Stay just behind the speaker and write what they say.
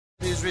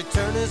His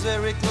return is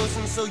very close,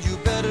 and so you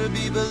better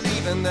be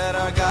believing that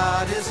our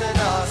God is an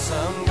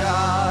awesome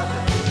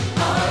God.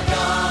 Our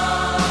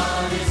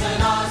God is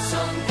an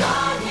awesome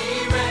God.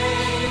 He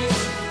reigns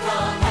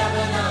from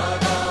heaven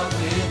above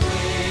with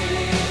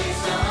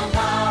wisdom,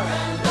 power,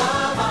 and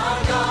love.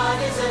 Our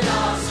God is an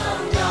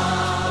awesome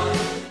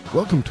God.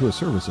 Welcome to a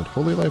service at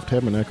Holy Life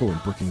Tabernacle in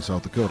Brookings,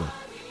 South Dakota.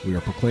 We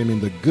are proclaiming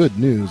the good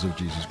news of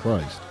Jesus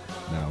Christ.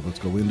 Now let's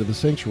go into the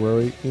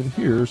sanctuary, and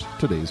here's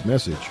today's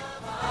message.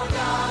 Our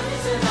God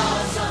is an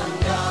awesome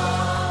God.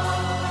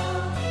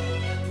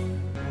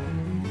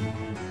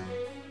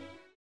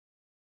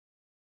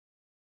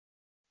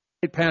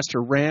 Pastor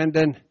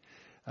Randyn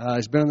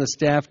has been on the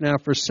staff now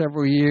for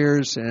several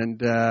years,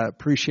 and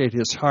appreciate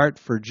his heart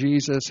for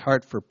Jesus,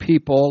 heart for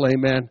people,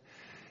 amen.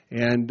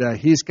 And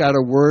he's got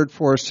a word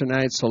for us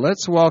tonight, so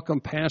let's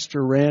welcome Pastor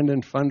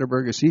Randyn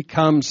Funderburg as he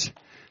comes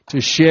to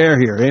share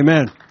here,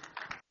 amen.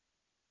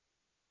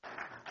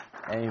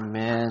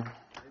 Amen.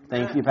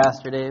 Thank you,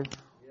 Pastor Dave.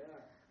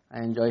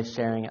 I enjoy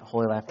sharing at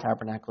Holy Life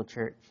Tabernacle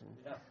Church. And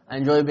I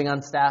enjoy being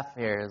on staff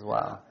here as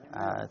well.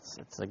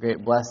 It's a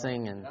great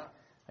blessing, and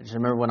I just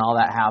remember when all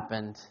that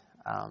happened,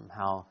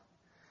 how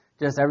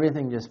just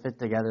everything just fit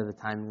together. The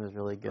timing was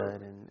really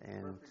good,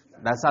 and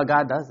that's how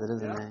God does it,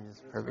 isn't it?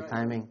 It's perfect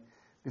timing.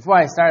 Before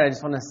I start, I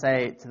just want to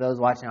say to those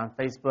watching on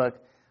Facebook,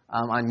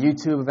 on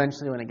YouTube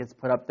eventually when it gets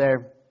put up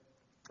there,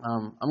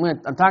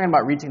 I'm talking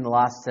about reaching the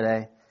lost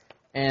today.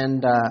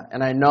 And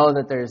I know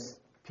that there's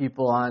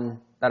people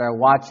that are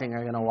watching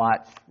are going to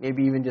watch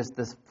maybe even just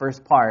this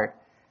first part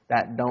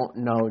that don't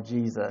know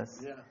Jesus.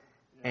 Yeah.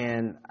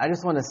 And I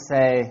just want to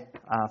say,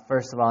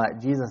 first of all,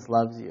 that Jesus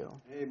loves you.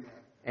 Amen.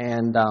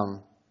 And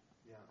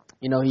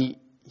you know, he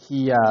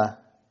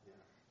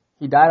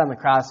died on the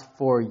cross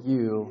for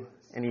you,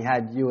 and he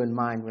had you in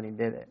mind when he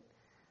did it,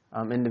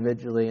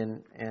 individually.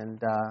 And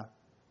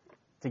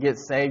to get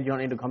saved, you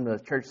don't need to come to a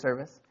church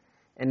service.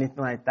 Anything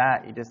like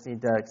that, you just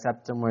need to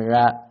accept him where you're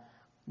at.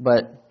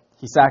 But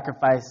he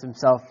sacrificed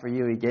himself for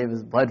you. He gave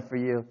his blood for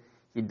you.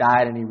 He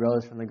died and he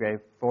rose from the grave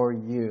for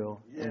you.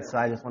 Yes. And so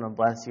I just want to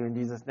bless you in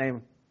Jesus'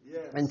 name,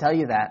 yes, and tell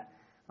you that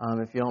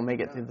if you don't make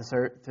it through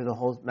the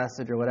whole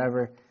message or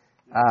whatever,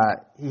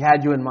 he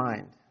had you in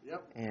mind.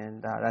 Yep.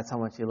 And that's how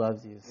much he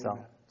loves you. So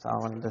I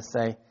wanted to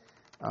say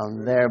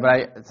there.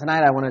 But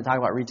tonight I want to talk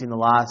about reaching the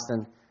lost.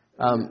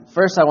 And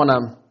first I want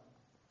to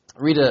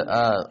read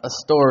a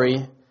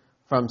story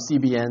from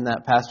CBN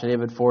that Pastor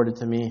David forwarded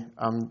to me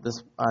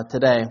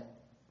today.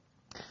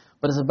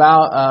 But it's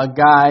about a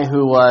guy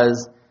who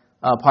was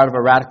part of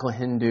a radical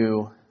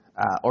Hindu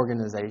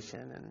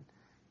organization.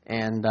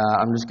 And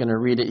I'm just going to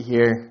read it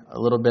here, a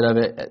little bit of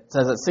it. It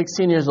says, at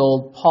 16 years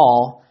old,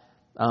 Paul,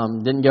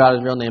 didn't give out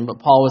his real name, but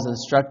Paul was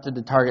instructed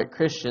to target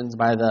Christians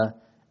by the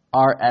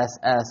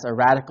RSS, a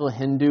radical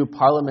Hindu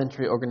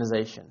parliamentary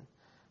organization.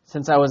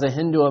 Since I was a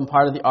Hindu and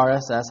part of the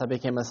RSS, I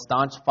became a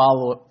staunch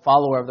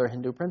follower of their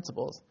Hindu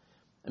principles.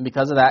 And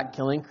because of that,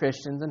 killing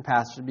Christians and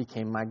pastors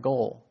became my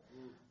goal.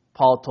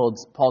 Paul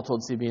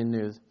told CBN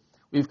News,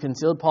 we've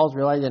concealed Paul's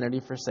real identity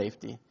for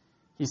safety.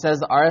 He says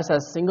the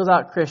RSS singles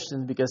out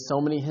Christians because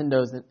so many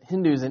Hindus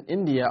in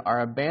India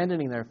are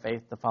abandoning their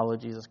faith to follow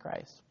Jesus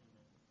Christ.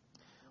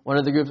 One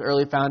of the group's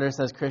early founders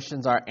says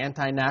Christians are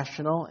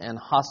anti-national and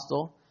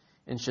hostile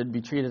and should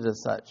be treated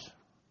as such.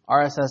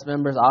 RSS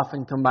members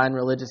often combine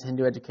religious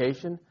Hindu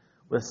education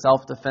with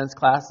self-defense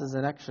classes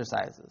and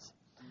exercises.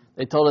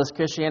 They told us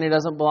Christianity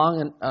doesn't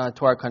belong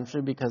to our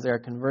country because they are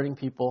converting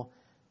people.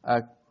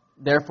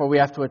 Therefore, we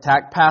have to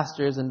attack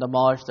pastors and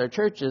demolish their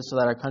churches so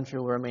that our country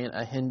will remain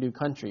a Hindu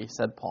country,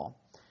 said Paul.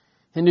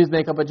 Hindus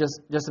make up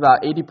just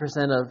about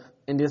 80% of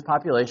India's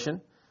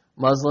population.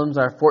 Muslims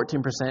are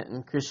 14%,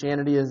 and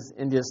Christianity is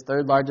India's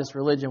third largest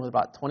religion with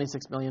about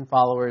 26 million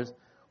followers,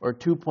 or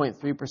 2.3%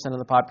 of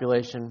the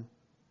population,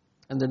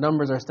 and the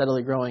numbers are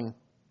steadily growing.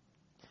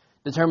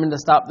 Determined to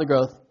stop the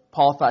growth,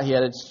 Paul thought he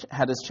had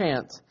his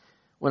chance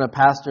when a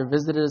pastor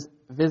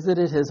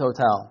visited his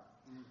hotel.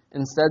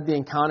 Instead, the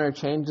encounter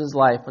changed his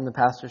life when the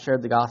pastor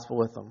shared the gospel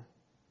with him.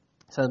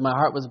 He says, my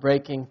heart was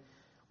breaking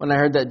when I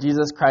heard that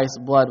Jesus Christ's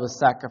blood was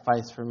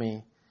sacrificed for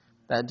me,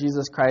 that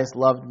Jesus Christ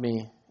loved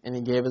me, and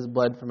he gave his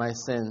blood for my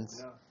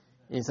sins. Yeah.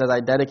 And he says, I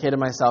dedicated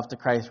myself to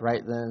Christ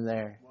right then and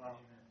there. Wow.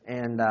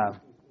 And,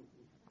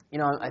 you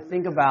know, I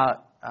think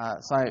about,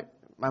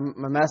 my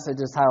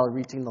message is titled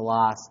Reaching the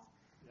Lost.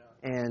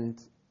 Yeah.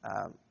 And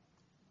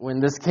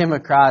when this came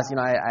across, you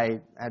know, I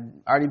had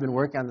already been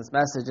working on this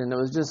message, and it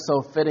was just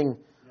so fitting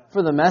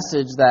for the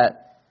message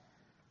that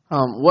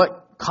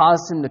what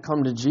caused him to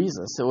come to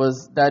Jesus. It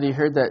was that he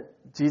heard that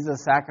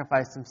Jesus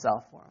sacrificed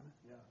himself for him.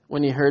 Yeah.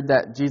 When he heard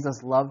that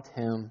Jesus loved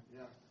him,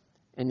 yeah,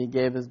 and he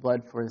gave his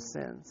blood for his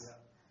sins. Yeah.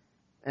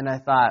 And I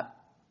thought,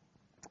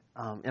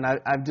 and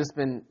I've just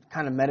been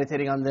kind of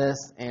meditating on this,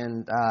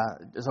 and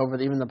just over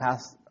even the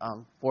past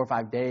 4 or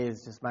 5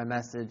 days, just my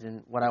message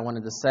and what I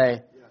wanted to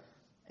say. Yeah.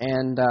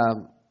 And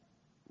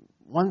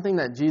one thing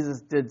that Jesus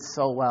did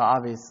so well,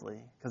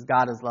 obviously, because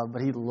God is love,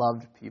 but he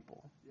loved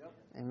people. Yep.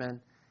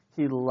 Amen.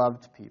 He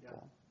loved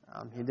people.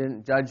 He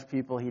didn't judge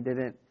people. He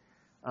didn't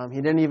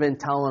He didn't even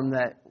tell him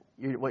that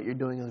what you're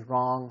doing is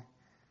wrong.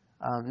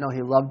 No,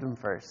 he loved them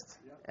first.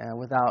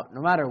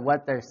 No matter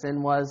what their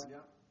sin was,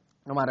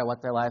 no matter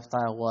what their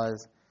lifestyle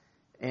was.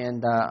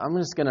 And I'm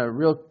just going to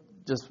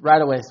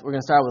right away, we're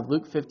going to start with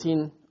Luke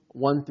 15,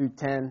 1 through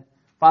 10.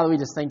 Father, we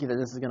just thank you that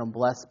this is going to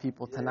bless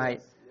people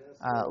tonight,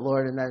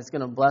 Lord, and that it's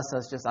going to bless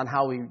us just on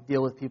how we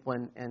deal with people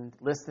and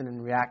listen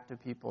and react to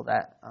people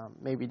that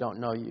maybe don't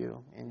know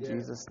you. In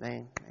Jesus'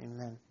 name,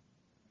 amen.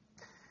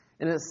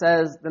 And it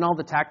says, then all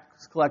the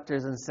tax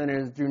collectors and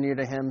sinners drew near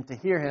to him to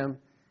hear him,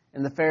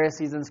 and the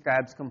Pharisees and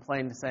scribes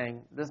complained,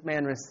 saying, this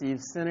man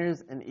receives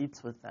sinners and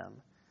eats with them.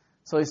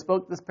 So he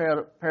spoke this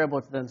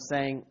parable to them,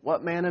 saying,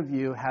 what man of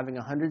you, having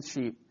 100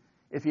 sheep,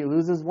 if he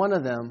loses one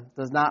of them,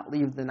 does not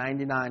leave the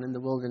 99 in the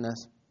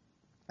wilderness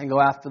and go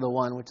after the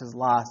one which is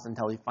lost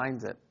until he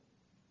finds it?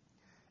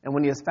 And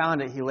when he has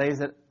found it, he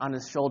lays it on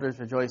his shoulders,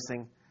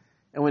 rejoicing.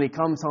 And when he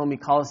comes home, he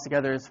calls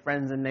together his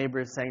friends and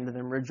neighbors, saying to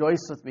them,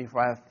 rejoice with me, for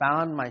I have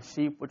found my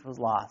sheep which was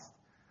lost.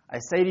 I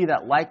say to you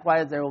that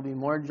likewise there will be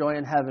more joy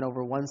in heaven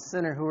over one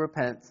sinner who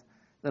repents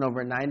than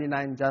over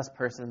 99 just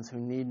persons who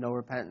need no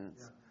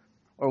repentance.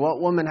 Or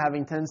what woman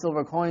having 10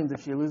 silver coins,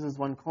 if she loses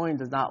one coin,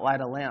 does not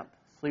light a lamp,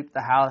 sweep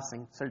the house,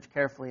 and search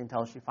carefully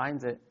until she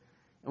finds it?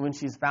 And when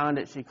she's found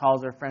it, she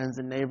calls her friends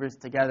and neighbors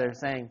together,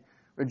 saying,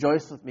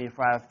 rejoice with me,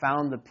 for I have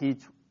found the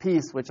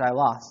piece which I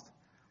lost.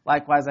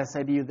 Likewise, I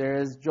say to you,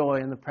 there is joy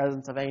in the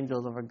presence of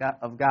angels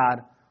of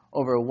God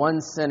over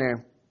one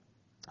sinner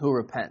who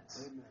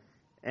repents. Amen.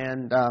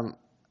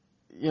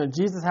 And,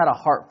 Jesus had a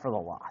heart for the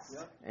lost.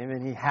 Yep.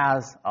 Amen. He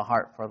has a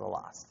heart for the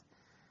lost.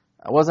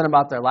 It wasn't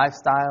about their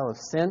lifestyle of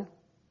sin.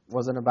 It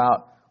wasn't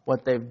about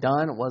what they've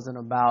done. It wasn't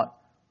about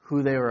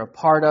who they were a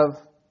part of.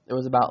 It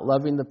was about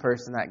loving the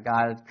person that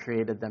God had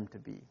created them to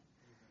be.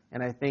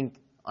 And I think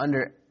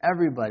under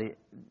everybody,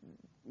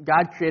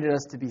 God created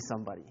us to be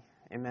somebody.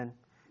 Amen.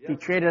 Yep. He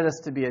created us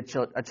to be a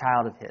child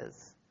of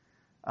His.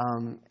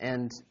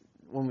 And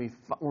when we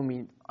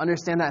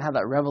understand that, have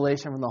that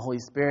revelation from the Holy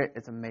Spirit,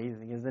 it's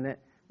amazing, isn't it?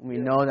 When we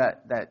know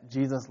that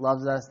Jesus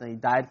loves us and He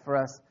died for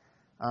us.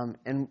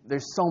 And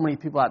there's so many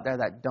people out there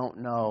that don't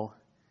know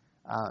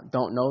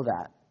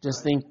that.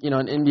 Just think,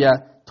 in India,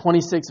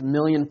 26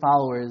 million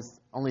followers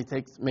only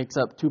makes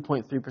up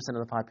 2.3% of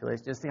the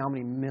population. Just think how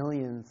many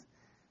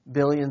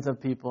billions of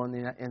people on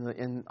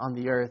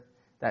the earth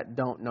that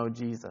don't know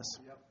Jesus.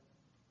 Yep.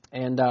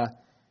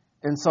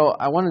 And so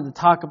I wanted to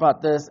talk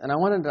about this, and I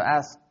wanted to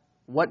ask,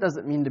 what does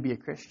it mean to be a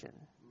Christian?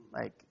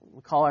 Like,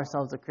 we call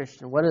ourselves a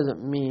Christian. What does it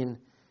mean?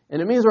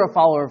 And it means we're a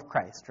follower of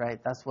Christ, right?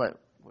 That's what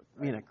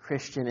being a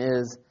Christian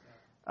is.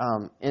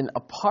 And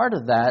a part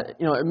of that,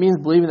 it means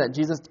believing that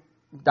Jesus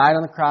died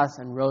on the cross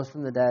and rose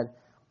from the dead.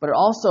 But it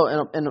also,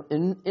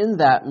 in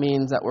that,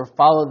 means that we're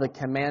follow the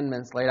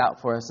commandments laid out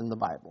for us in the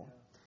Bible.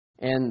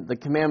 And the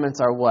commandments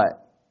are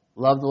what?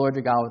 Love the Lord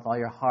your God with all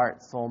your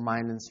heart, soul,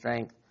 mind, and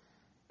strength,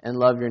 and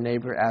love your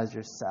neighbor as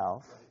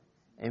yourself.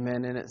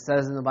 Amen. And it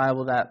says in the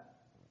Bible that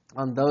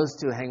on those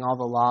two hang all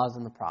the laws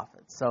and the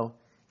prophets. So,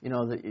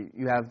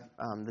 you have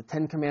the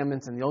 10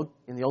 Commandments in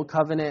the Old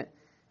Covenant.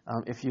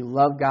 If you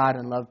love God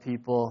and love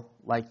people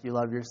like you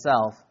love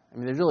yourself,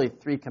 there's really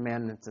 3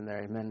 commandments in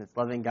there. Amen. It's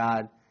loving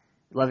God,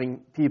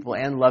 loving people,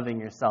 and loving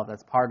yourself.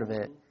 That's part of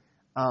it.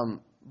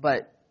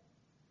 But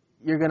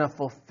you're going to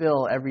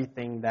fulfill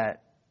everything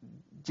that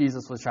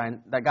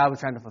God was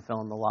trying to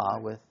fulfill in the law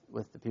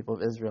with the people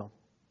of Israel.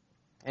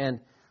 And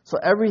so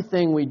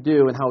everything we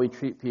do and how we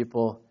treat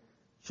people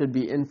should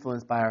be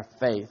influenced by our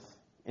faith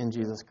in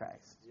Jesus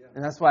Christ. Yeah.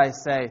 And that's why I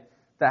say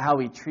that how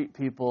we treat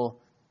people,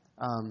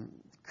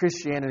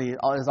 Christianity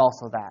is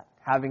also that.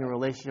 Having a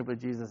relationship with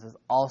Jesus is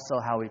also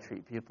how we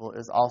treat people,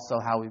 is also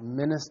how we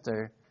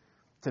minister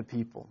to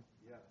people.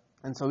 Yeah.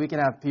 And so we can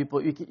have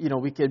people,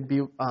 we could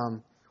be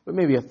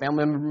maybe a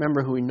family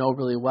member who we know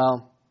really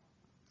well,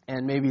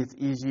 and maybe it's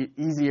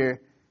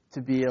easier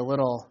to be a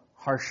little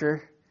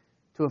harsher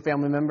to a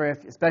family member,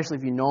 especially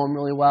if you know them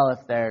really well,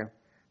 if they're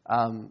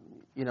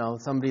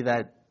somebody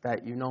that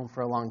you've known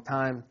for a long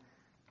time.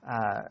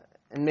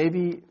 And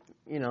maybe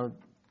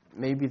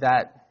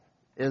that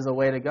is a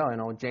way to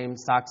go.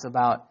 James talks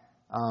about,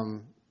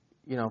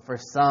 for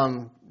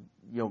some,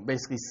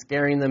 basically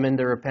scaring them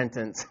into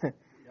repentance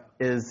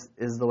is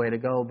the way to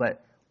go.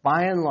 But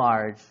by and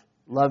large,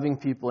 loving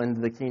people into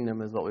the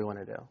kingdom is what we want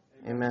to do.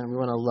 Amen. We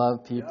want to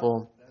love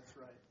people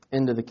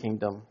into the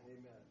kingdom.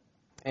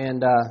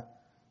 Amen. And,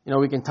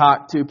 we can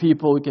talk to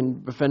people, we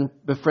can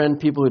befriend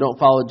people who don't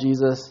follow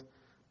Jesus,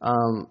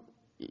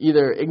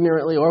 either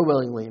ignorantly or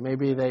willingly.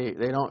 Maybe they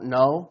don't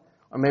know,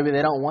 or maybe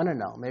they don't want to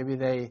know. Maybe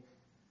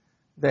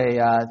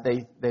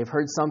they've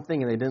heard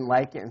something and they didn't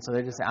like it, and so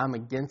they just say, I'm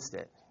against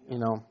it.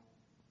 You're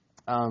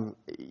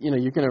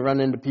going to run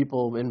into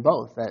people in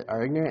both that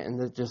are ignorant and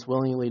that just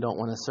willingly don't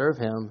want to serve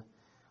Him.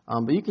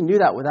 But you can do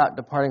that without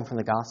departing from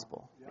the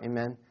gospel. Yep.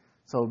 Amen.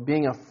 So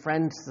being a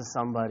friend to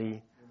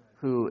somebody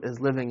who is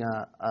living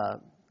a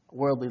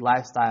worldly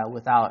lifestyle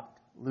without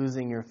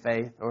losing your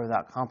faith or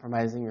without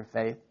compromising your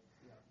faith.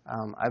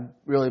 I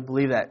really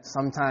believe that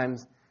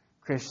sometimes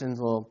Christians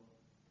will,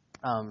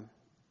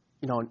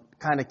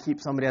 kind of keep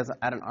somebody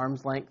at an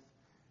arm's length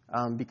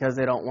because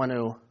they don't want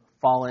to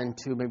fall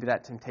into maybe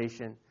that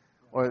temptation.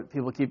 Or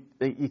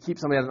you keep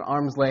somebody at an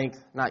arm's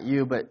length, not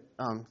you, but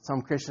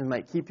some Christians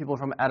might keep people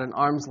at an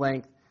arm's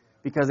length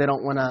because they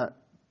don't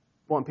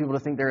want people to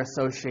think they're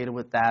associated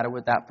with that or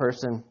with that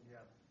person.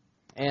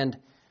 And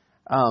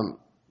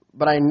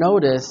but I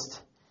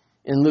noticed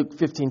in Luke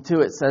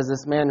 15:2 it says,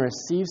 "This man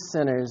receives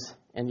sinners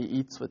and he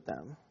eats with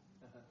them."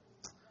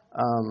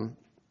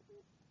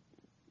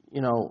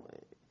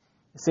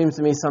 It seems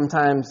to me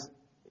sometimes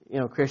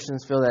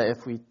Christians feel that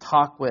if we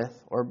talk with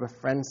or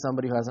befriend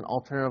somebody who has an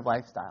alternative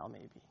lifestyle,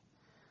 maybe,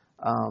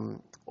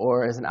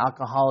 or is an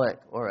alcoholic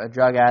or a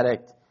drug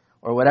addict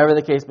or whatever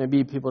the case may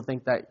be, people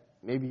think that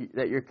maybe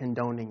that you're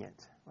condoning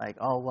it. Like,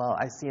 oh well,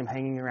 I see him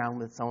hanging around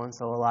with so and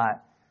so a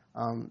lot.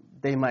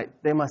 They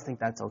must think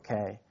that's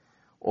okay,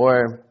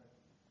 or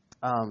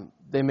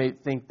they may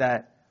think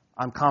that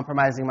I'm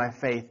compromising my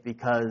faith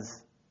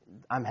because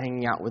I'm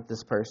hanging out with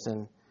this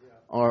person.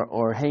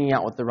 Or hanging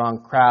out with the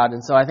wrong crowd.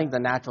 And so I think the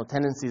natural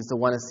tendency is to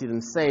want to see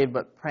them saved,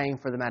 but praying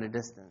for them at a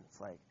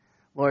distance. Like,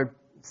 Lord,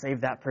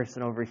 save that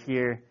person over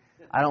here.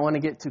 I don't want to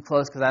get too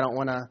close because I don't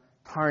want to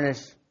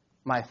tarnish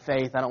my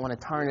faith. I don't want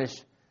to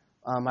tarnish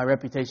my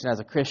reputation as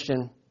a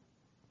Christian.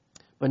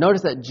 But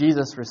notice that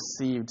Jesus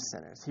received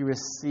sinners. He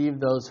received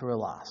those who were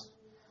lost.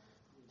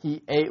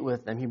 He ate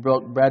with them. He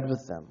broke bread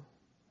with them.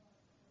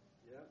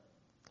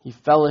 He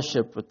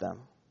fellowshiped with them.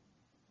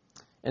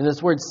 And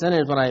this word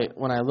sinners,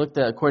 when I looked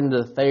at, according to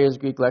the Thayer's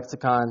Greek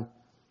lexicon,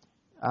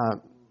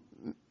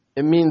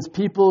 it means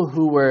people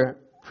who were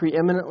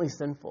preeminently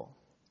sinful,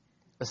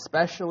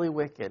 especially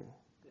wicked,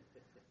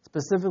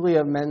 specifically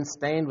of men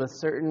stained with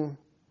certain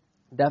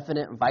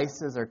definite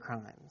vices or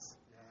crimes.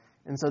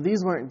 And so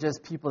these weren't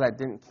just people that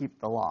didn't keep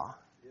the law.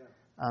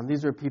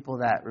 These were people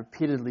that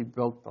repeatedly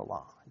broke the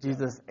law.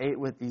 Jesus ate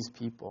with these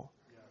people.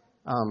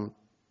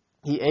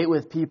 He ate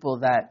with people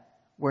that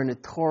were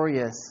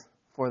notorious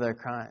for their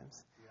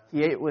crimes.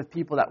 He ate with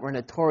people that were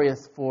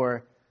notorious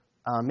for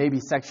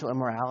maybe sexual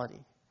immorality,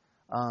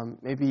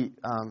 maybe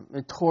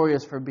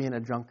notorious for being a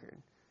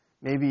drunkard,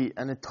 maybe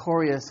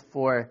notorious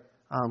for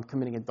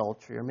committing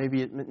adultery, or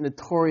maybe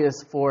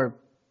notorious for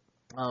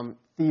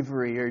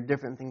thievery or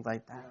different things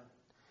like that.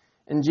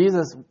 And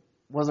Jesus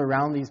was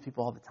around these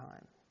people all the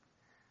time.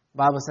 The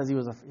Bible says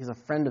he's a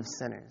friend of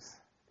sinners.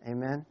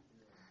 Amen?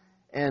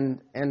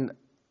 And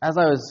as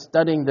I was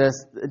studying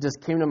this, it just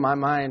came to my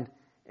mind.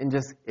 And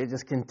it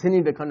just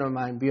continued to come to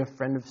my mind, be a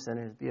friend of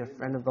sinners, be a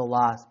friend of the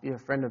lost, be a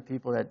friend of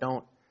people that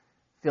don't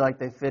feel like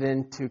they fit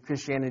into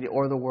Christianity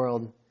or the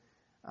world.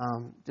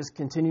 Just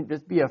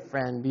be a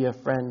friend, be a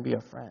friend, be a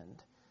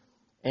friend.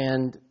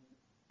 And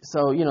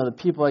so, the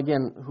people,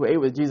 again, who ate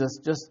with Jesus,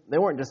 they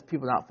weren't just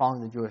people not following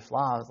the Jewish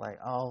law. It was like,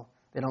 oh,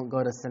 they don't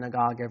go to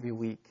synagogue every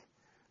week.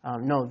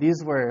 No,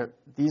 these were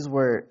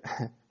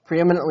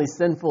preeminently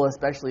sinful,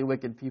 especially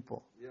wicked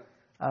people.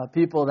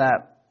 People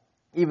that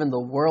even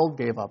the world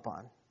gave up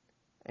on.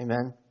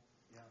 Amen?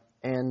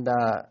 Yeah. And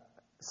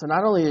so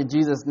not only did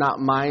Jesus not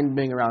mind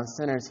being around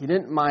sinners, he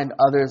didn't mind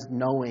others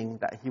knowing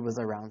that he was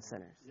around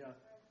sinners. Yeah.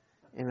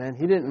 Amen?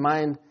 He didn't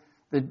mind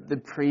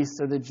the priests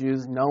or the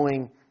Jews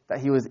knowing that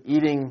he was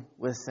eating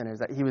with sinners,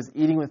 that he was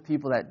eating with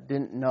people that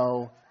didn't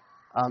know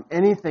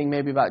anything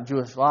maybe about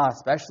Jewish law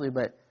especially,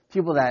 but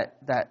people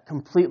that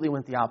completely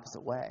went the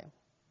opposite way.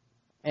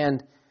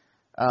 And,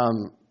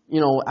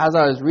 as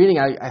I was reading,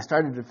 I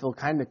started to feel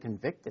kind of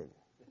convicted.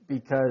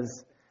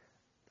 Because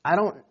I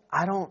don't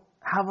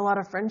have a lot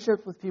of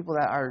friendships with people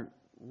that are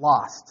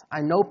lost.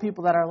 I know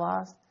people that are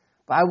lost,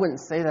 but I wouldn't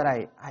say that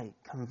I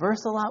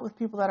converse a lot with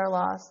people that are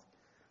lost.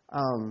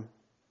 And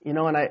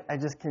I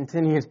just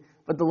continued,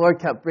 but the Lord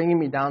kept bringing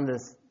me down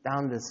this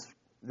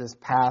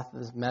path,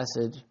 this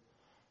message.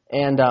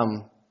 And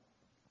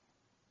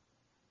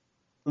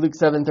Luke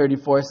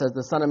 7:34 says,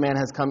 "The Son of Man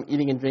has come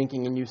eating and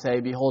drinking, and you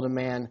say, behold, a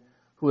man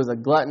who is a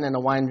glutton and a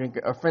wine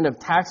drinker, a friend of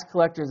tax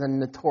collectors and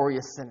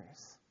notorious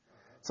sinners."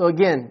 So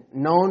again,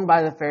 known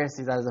by the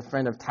Pharisees as a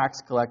friend of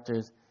tax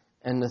collectors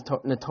and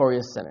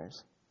notorious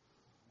sinners.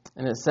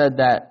 And it said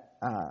that,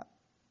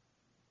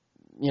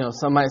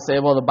 some might say,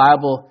 well, the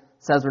Bible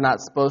says we're not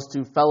supposed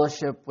to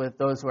fellowship with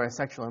those who are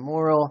sexually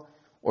immoral,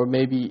 or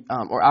maybe,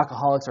 or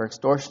alcoholics or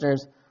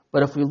extortioners.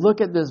 But if we look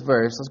at this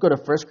verse, let's go to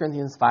 1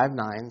 Corinthians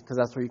 5:9, because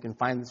that's where you can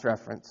find this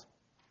reference.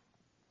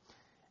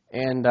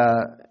 And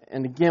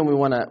again, we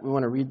want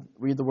to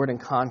read the word in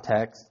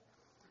context.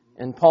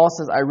 And Paul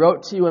says, "I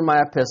wrote to you in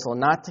my epistle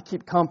not to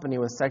keep company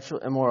with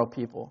sexually immoral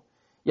people.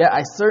 Yet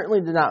I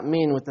certainly did not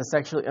mean with the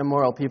sexually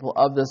immoral people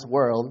of this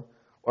world,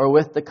 or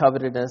with the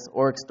covetous,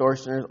 or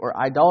extortioners, or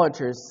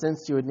idolaters,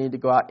 since you would need to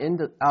go out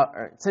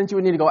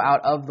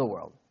of the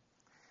world.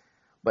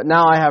 But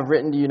now I have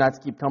written to you not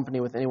to keep company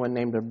with anyone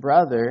named a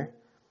brother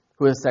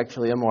who is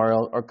sexually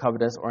immoral, or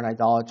covetous, or an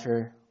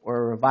idolater, or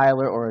a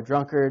reviler, or a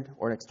drunkard,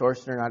 or an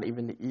extortioner, not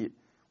even to eat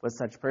with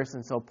such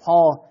persons." So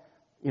Paul,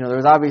 there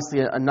was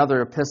obviously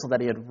another epistle that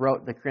he had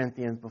wrote the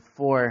Corinthians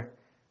before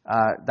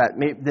that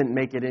didn't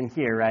make it in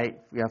here, right?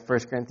 We have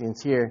 1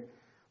 Corinthians here.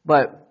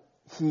 But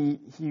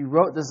he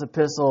wrote this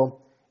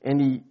epistle,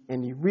 and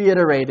he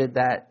reiterated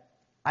that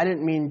I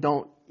didn't mean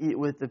don't eat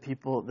with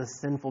the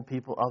sinful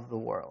people of the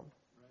world,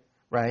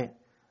 right?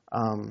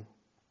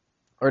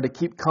 Or to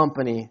keep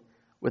company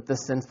with the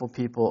sinful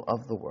people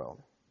of the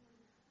world.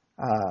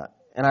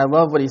 And I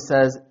love what he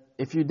says.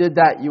 If you did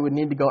that, you would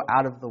need to go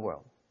out of the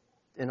world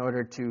in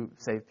order to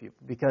save people.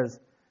 Because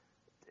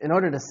in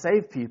order to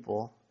save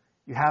people,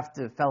 you have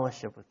to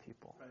fellowship with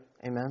people.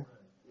 Right. Amen?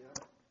 Right.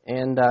 Yeah.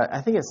 And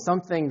I think it's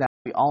something that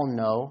we all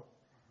know.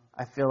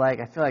 I feel like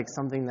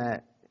something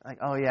that, like,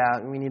 oh yeah,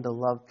 we need to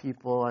love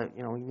people.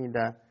 We need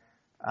to,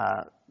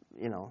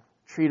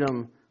 treat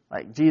them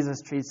like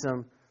Jesus treats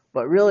them.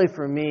 But really,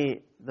 for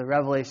me, the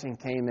revelation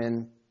came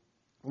in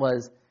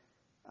was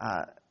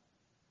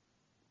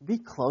be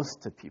close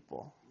to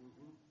people.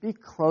 Mm-hmm. Be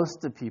close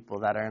to people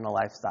that are in a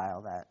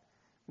lifestyle that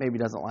maybe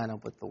doesn't line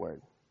up with the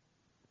Word.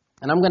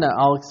 And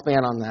I'll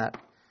expand on that.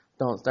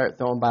 Don't start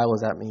throwing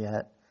Bibles at me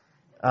yet.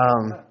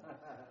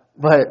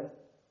 But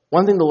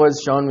one thing the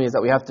Lord's shown me is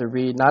that we have to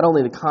read not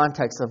only the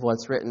context of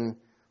what's written,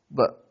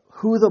 but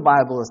who the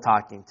Bible is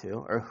talking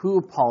to, or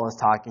who Paul is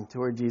talking to,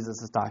 or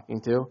Jesus is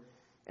talking to,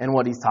 and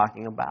what he's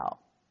talking about.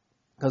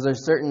 Because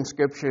there's certain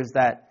scriptures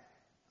that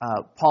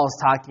Paul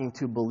is talking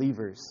to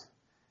believers,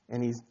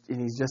 and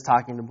he's just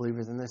talking to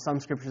believers. And there's some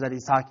scriptures that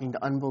he's talking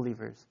to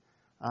unbelievers.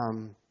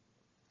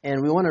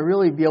 And we want to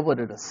really be able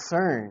to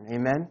discern,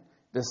 amen?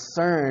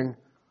 Discern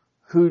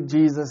who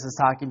Jesus is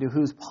talking to,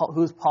 who's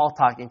Paul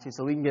talking to,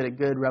 so we can get a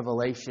good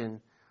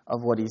revelation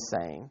of what he's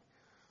saying.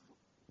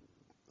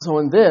 So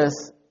in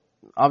this,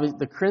 obviously,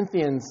 the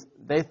Corinthians,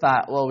 they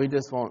thought, well, we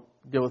just won't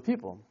deal with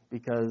people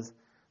because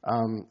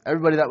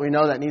everybody that we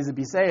know that needs to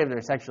be saved,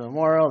 they're sexually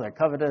immoral, they're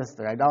covetous,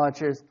 they're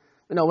idolaters.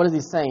 But no, what is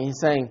he saying? He's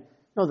saying,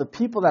 no, the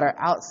people that are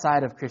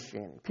outside of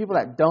Christianity, people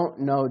that don't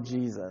know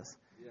Jesus,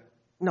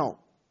 no,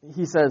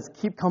 he says,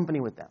 keep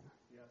company with them.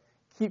 Yeah.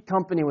 Keep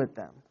company with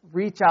them.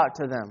 Reach out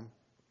to them.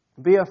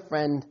 Be a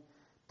friend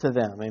to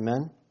them.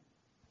 Amen?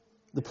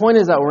 The point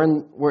is that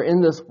we're in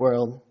this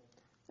world,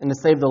 and to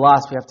save the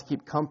lost, we have to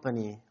keep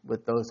company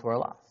with those who are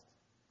lost.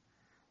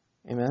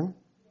 Amen?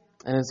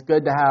 And it's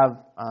good to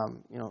have,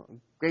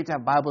 great to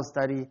have Bible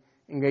study,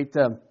 and great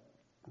to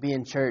be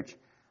in church.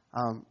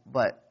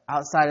 But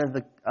outside of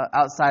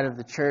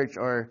the church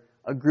or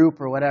a group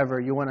or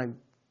whatever, you want to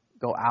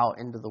go out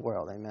into the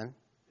world. Amen?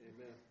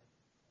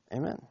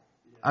 Amen.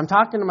 Yeah. I'm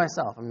talking to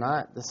myself.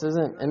 This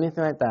isn't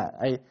anything like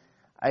that.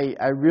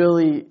 I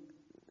really,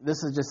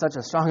 this is just such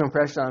a strong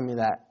impression on me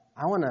that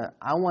I want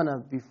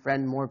to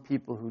befriend more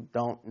people who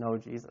don't know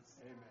Jesus.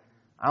 Amen.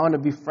 I want to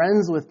be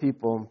friends with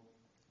people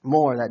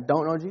more that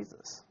don't know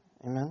Jesus.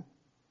 Amen.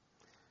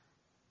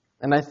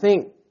 And I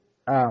think,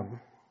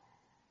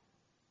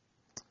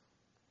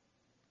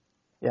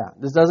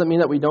 this doesn't mean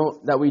that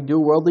we do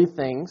worldly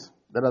things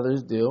that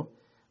others do.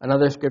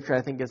 Another scripture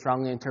I think gets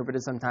wrongly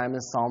interpreted sometimes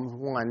is Psalms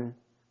 1,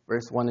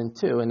 verse 1 and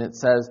 2. And it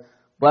says,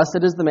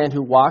 "Blessed is the man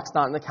who walks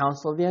not in the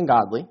counsel of the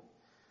ungodly,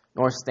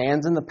 nor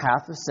stands in the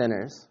path of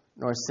sinners,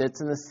 nor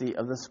sits in the seat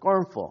of the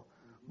scornful.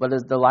 But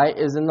his delight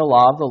is in the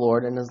law of the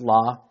Lord, and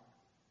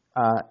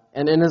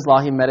in his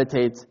law he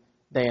meditates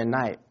day and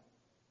night."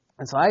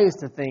 And so I used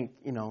to think,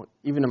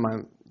 even in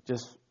my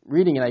just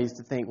reading it, I used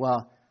to think,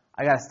 well,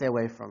 I got to stay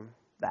away from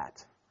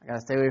that. I got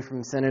to stay away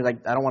from sinners.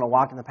 Like, I don't want to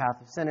walk in the path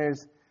of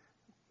sinners.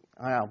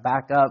 I'll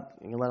back up.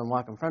 You can let them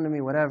walk in front of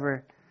me,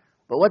 whatever.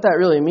 But what that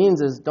really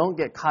means is don't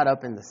get caught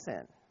up in the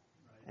sin.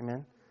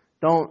 Amen.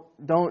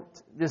 Don't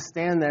just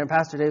stand there. And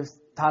Pastor Dave's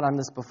taught on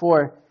this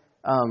before.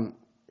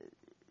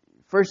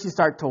 First, you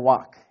start to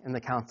walk in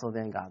the counsel of the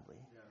ungodly,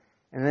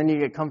 and then you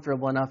get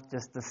comfortable enough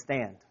just to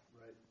stand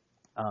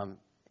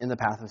in the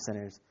path of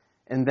sinners,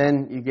 and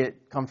then you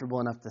get comfortable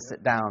enough to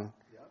sit down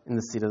in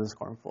the seat of the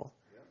scornful.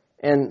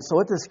 And so,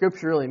 what this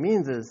scripture really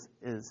means is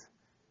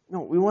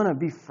we want to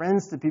be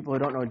friends to people who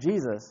don't know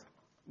Jesus,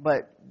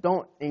 but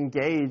don't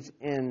engage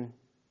in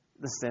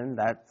the sin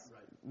that's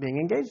being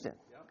engaged in.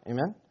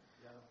 Amen?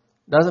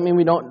 Doesn't mean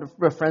we don't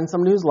befriend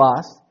somebody who's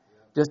lost.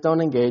 Just don't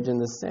engage in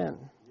the sin.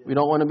 We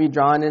don't want to be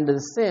drawn into the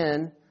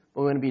sin,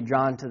 but we want to be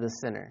drawn to the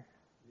sinner.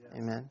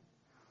 Amen?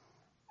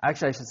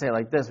 Actually, I should say it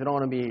like this. We don't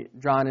want to be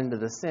drawn into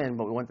the sin,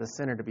 but we want the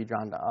sinner to be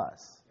drawn to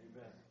us.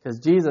 Because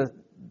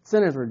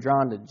sinners were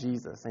drawn to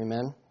Jesus.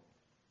 Amen?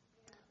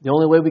 The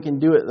only way we can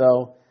do it,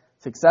 though,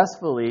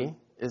 successfully,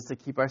 is to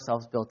keep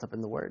ourselves built up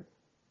in the Word.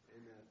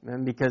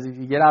 Amen? Because if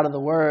you get out of the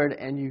Word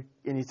and you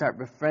start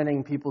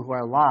befriending people who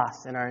are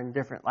lost and are in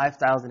different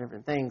lifestyles and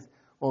different things,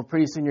 well,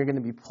 pretty soon you're going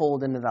to be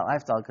pulled into that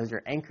lifestyle because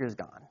your anchor is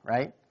gone,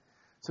 right?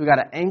 So we got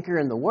to anchor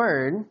in the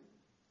Word.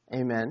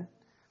 Amen.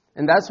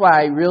 And that's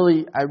why I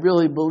really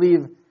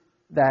believe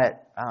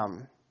that,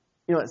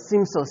 it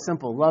seems so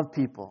simple. Love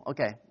people.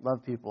 Okay,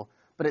 love people.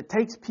 But it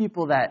takes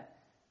people that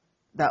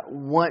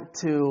want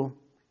to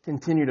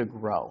continue to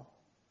grow.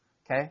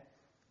 Okay?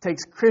 It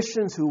takes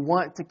Christians who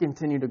want to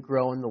continue to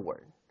grow in the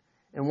Word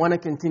and want to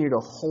continue to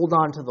hold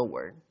on to the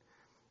Word.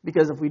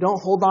 Because if we don't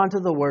hold on to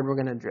the Word, we're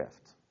going to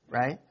drift,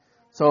 right?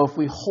 So if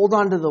we hold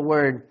on to the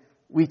Word,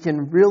 we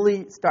can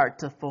really start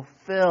to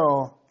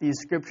fulfill these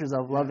scriptures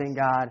of loving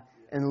God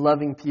and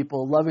loving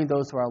people, loving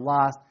those who are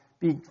lost,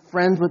 being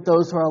friends with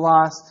those who are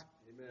lost,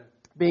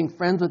 being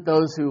friends with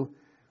those who.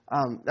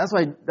 That's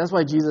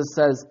why Jesus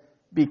says,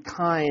 "Be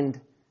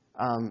kind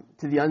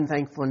to the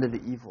unthankful and to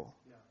the evil."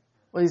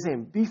 What is he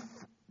saying?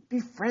 Be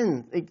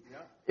friends.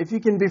 If you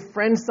can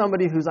befriend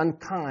somebody who's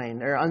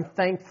unkind or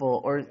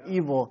unthankful or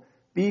evil,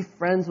 be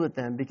friends with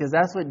them, because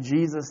that's what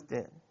Jesus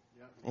did.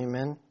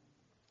 Amen.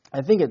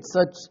 I think it's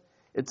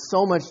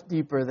so much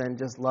deeper than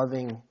just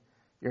loving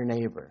your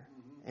neighbor.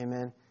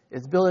 Amen.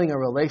 It's building a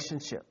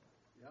relationship.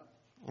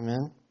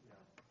 Amen.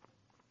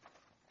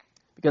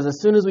 Because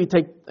as soon as we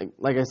take,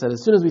 like I said,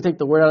 as soon as we take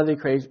the word out of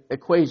the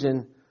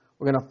equation,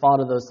 we're going to fall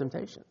to those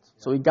temptations.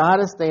 So we got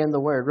to stay in the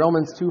word.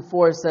 Romans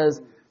 2:4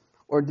 says,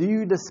 "Or do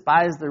you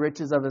despise the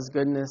riches of his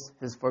goodness,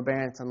 his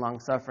forbearance and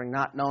long-suffering,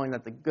 not knowing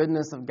that the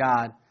goodness of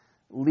God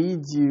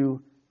leads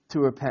you to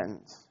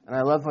repentance?" And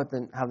I love how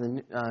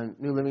the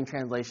New Living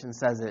Translation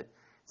says it. It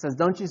says,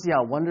 "Don't you see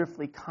how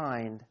wonderfully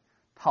kind,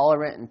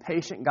 tolerant, and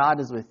patient God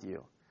is with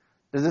you?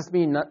 Does this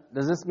mean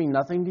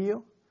nothing to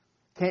you?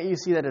 Can't you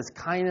see that his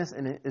kindness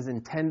is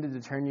intended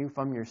to turn you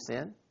from your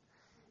sin?"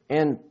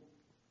 And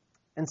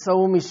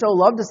so when we show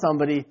love to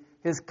somebody,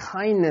 his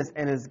kindness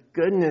and his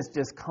goodness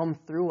just come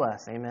through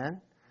us.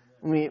 Amen.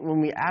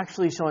 When we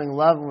actually showing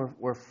love, and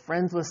we're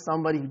friends with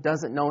somebody who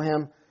doesn't know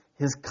him,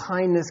 his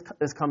kindness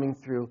is coming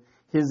through.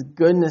 His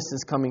goodness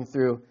is coming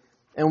through.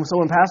 And so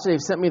when Pastor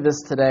Dave sent me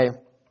this today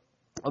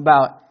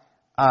about,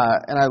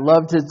 and I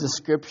loved his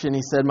description,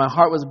 he said, "My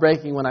heart was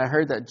breaking when I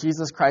heard that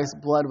Jesus Christ's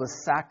blood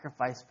was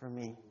sacrificed for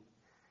me."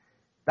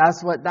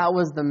 That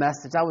was the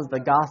message. That was the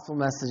gospel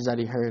message that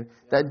he heard.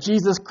 That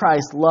Jesus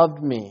Christ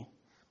loved me.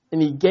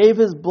 And he gave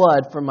his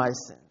blood for my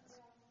sins.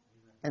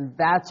 And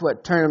that's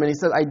what turned him. And he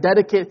says, I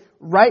dedicate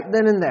right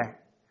then and there.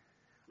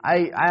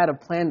 I had a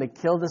plan to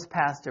kill this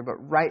pastor, but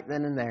right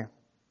then and there,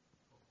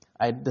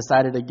 I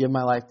decided to give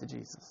my life to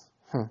Jesus.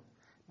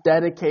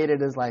 Dedicated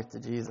his life to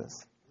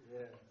Jesus.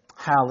 Yeah.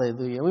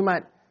 Hallelujah.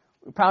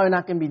 We're probably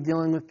not going to be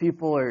dealing with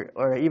people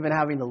or even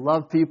having to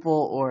love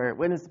people or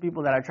witness to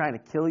people that are trying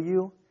to kill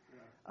you.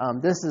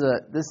 This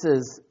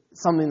is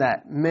something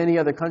that many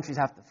other countries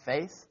have to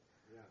face.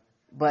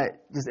 But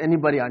just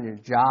anybody on your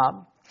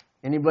job,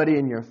 anybody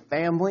in your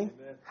family,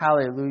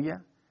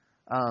 hallelujah.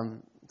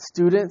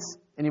 Students,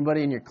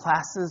 anybody in your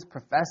classes,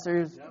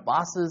 professors,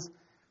 bosses,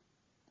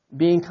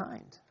 being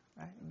kind,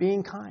 right?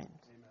 Being kind,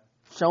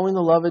 showing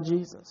the love of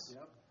Jesus.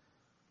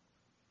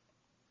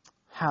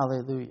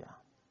 Hallelujah.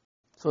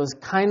 So his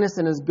kindness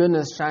and his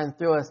goodness shine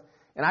through us.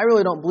 And I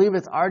really don't believe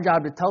it's our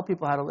job to tell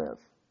people how to live.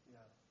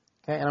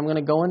 Okay, and I'm going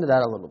to go into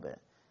that a little bit.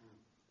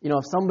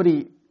 If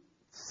somebody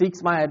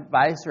seeks my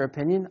advice or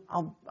opinion,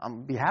 I'll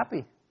be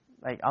happy.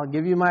 I'll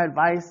give you my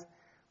advice,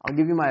 I'll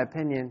give you my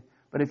opinion.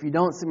 But if you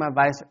don't seek my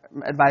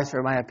advice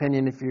or my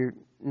opinion, if you're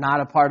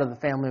not a part of the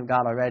family of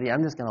God already,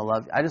 I'm just going to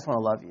love you. I just want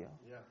to love you.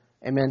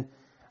 Yeah. Amen.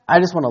 I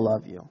just want to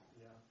love you.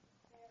 Yeah.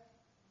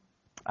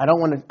 I don't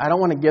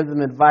want to give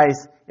them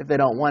advice if they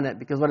don't want it,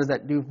 because what does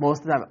that do?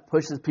 Most of the time it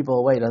pushes people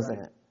away, doesn't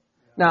it?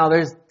 Yeah. Now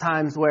there's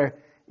times where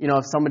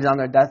if somebody's on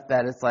their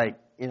deathbed, it's like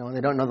they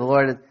don't know the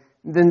Lord,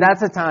 then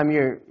that's a time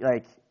you're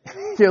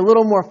a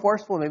little more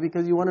forceful, maybe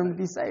because you want them to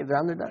be saved. They're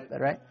on their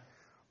deathbed, right?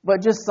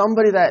 But just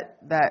somebody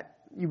that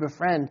you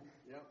befriend,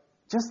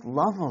 just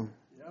love them.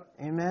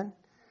 Amen.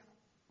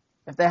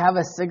 If they have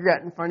a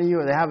cigarette in front of you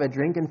or they have a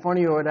drink in front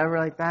of you or whatever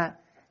like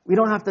that, we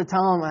don't have to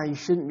tell them you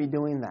shouldn't be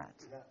doing that.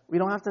 We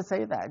don't have to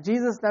say that.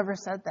 Jesus never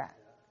said that.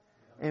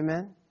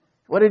 Amen.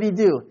 What did he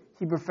do?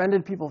 He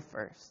befriended people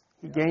first.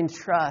 He gained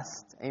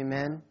trust.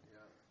 Amen.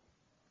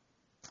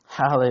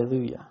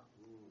 Hallelujah.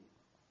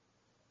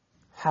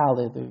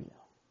 Hallelujah.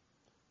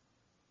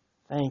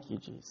 Thank you,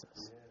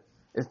 Jesus.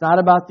 It's not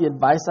about the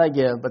advice I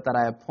give, but that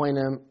I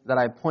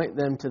point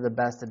them to the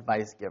best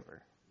advice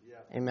giver.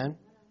 Amen.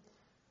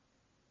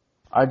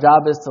 Our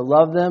job is to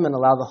love them and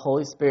allow the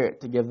Holy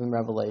Spirit to give them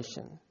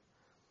revelation.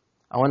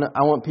 I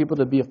want people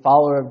to be a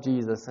follower of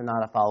Jesus and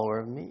not a follower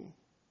of me.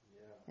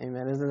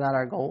 Amen. Isn't that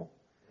our goal?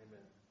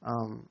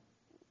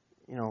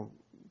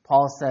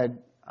 Paul said,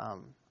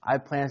 I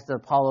planted,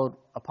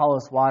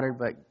 Apollos watered,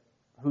 but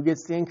who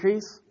gets the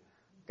increase?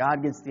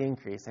 God gets the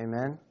increase.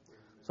 Amen.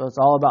 So it's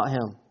all about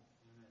him.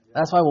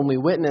 That's why when we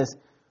witness,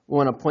 we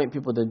want to point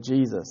people to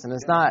Jesus. And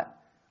it's not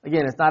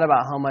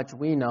about how much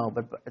we know,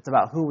 but it's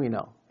about who we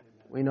know.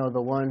 We know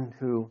the one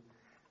who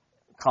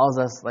calls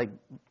us, like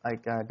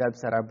Deb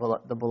said,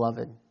 the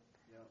beloved.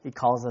 He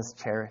calls us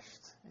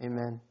cherished.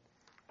 Amen.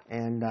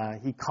 And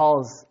he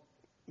calls,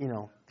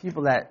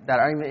 people that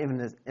aren't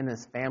even in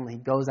his family. He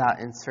goes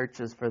out and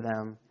searches for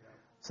them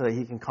so that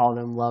he can call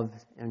them loved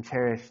and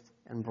cherished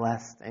and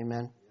blessed.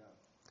 Amen.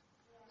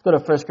 Let's go to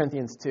 1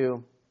 Corinthians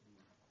 2,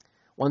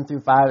 1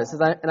 through 5. It says,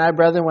 And I,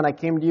 brethren, when I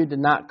came to you, did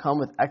not come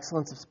with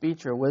excellence of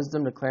speech or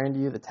wisdom, declaring to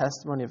you the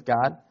testimony of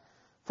God.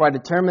 For I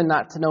determined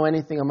not to know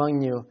anything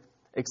among you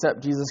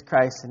except Jesus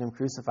Christ and him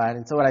crucified.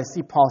 And so what I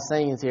see Paul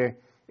saying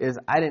is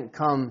I didn't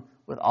come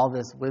with all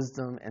this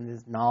wisdom and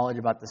this knowledge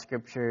about the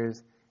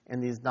scriptures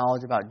and these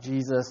knowledge about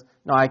Jesus.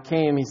 No, I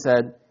came, he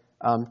said,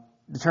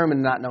 determined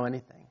to not know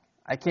anything.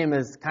 I came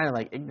as kind of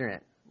like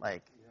ignorant,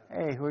 like,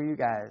 hey, who are you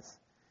guys?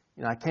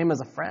 I came as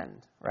a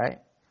friend, right?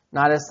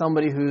 Not as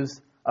somebody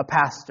who's a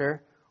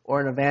pastor or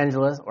an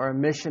evangelist or a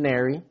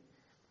missionary.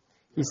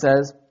 He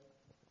says,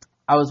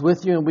 I was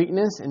with you in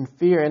weakness, in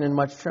fear, and in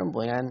much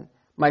trembling. And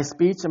my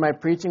speech and my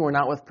preaching were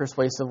not with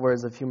persuasive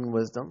words of human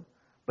wisdom,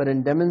 but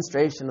in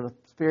demonstration of the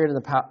Spirit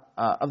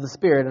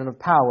and of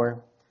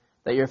power,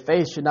 that your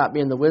faith should not be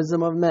in the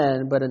wisdom of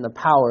men, but in the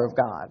power of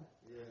God.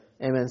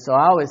 Yeah. Amen. So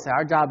I always say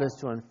our job is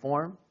to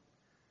inform.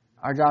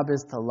 Our job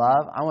is to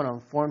love. I want to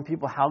inform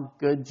people how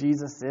good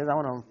Jesus is. I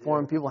want to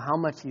inform people how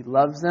much He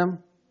loves them,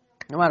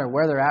 no matter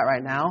where they're at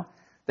right now.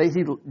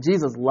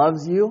 Jesus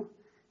loves you,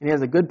 and He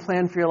has a good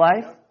plan for your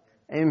life.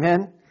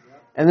 Amen.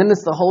 And then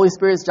it's the Holy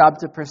Spirit's job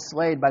to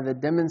persuade by the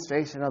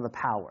demonstration of the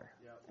power.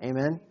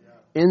 Amen.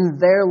 In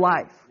their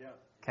life.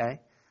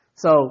 Okay.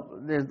 So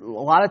there's a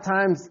lot of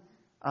times,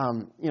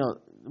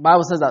 the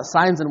Bible says that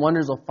signs and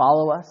wonders will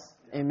follow us.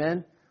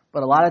 Amen.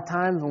 But a lot of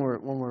times when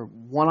we're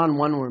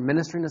one-on-one, we're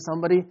ministering to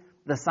somebody,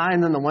 the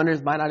signs and the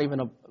wonders might not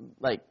even,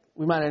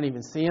 we might not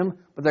even see them,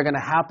 but they're going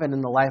to happen in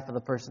the life of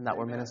the person that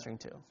we're ministering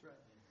to.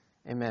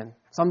 Amen.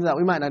 Something that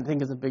we might not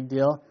think is a big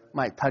deal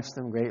might touch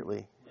them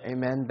greatly.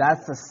 Amen.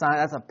 That's a sign,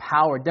 that's a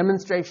power,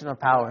 demonstration of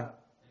power.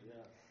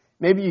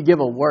 Maybe you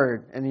give a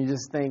word and you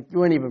just think, you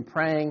weren't even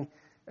praying,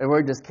 the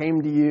word just came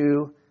to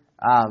you,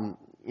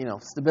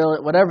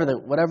 stability, whatever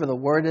the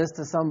word is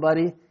to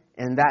somebody,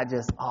 and that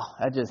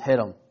just hit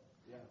them.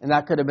 And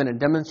that could have been a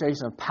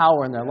demonstration of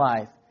power in their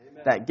life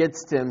that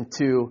gets them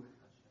to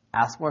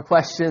ask more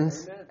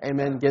questions.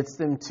 Amen. Gets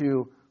them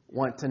to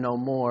want to know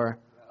more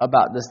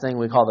about this thing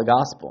we call the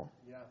gospel.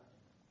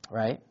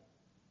 Right?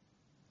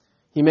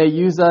 He may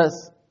use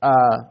us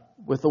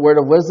with the word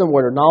of wisdom,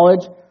 word of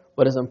knowledge,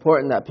 but it's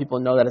important that people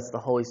know that it's the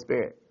Holy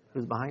Spirit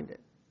who's behind it.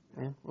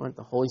 We want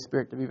the Holy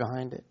Spirit to be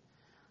behind it.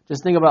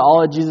 Just think about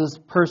all of Jesus'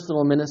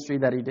 personal ministry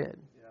that He did.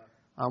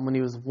 When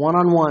He was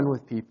one-on-one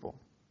with people.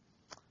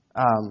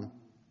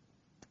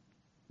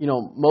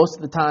 Most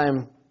of the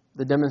time,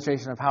 the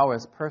demonstration of power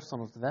is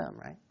personal to them,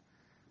 right?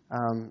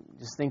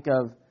 Just think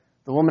of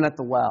the woman at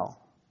the well.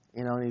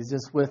 And He's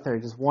just with her,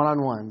 just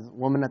one-on-one,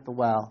 woman at the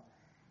well.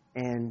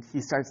 And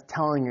He starts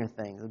telling her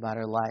things about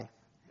her life.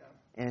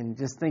 And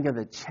just think of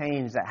the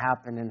change that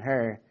happened in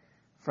her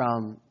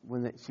from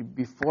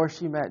before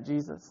she met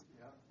Jesus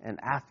and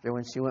after,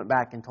 when she went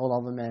back and told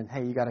all the men,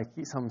 hey, you got to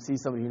see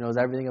somebody who knows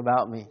everything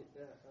about me.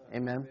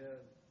 Amen.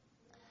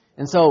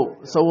 And so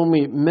when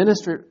we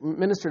minister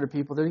to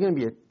people, there's going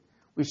to be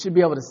we should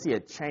be able to see a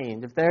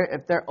change. If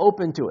they're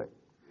open to it,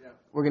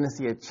 we're going to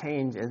see a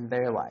change in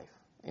their life.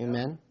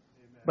 Amen.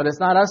 But it's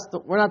not us.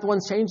 We're not the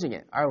ones changing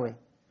it, are we?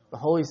 The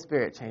Holy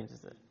Spirit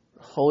changes it.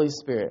 The Holy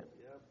Spirit.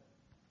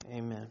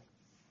 Amen.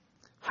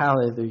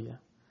 Hallelujah.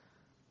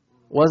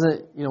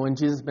 Wasn't, when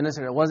Jesus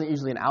ministered, it wasn't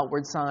usually an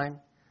outward sign.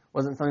 It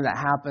wasn't something that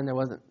happened. There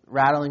wasn't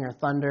rattling or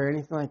thunder or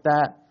anything like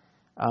that.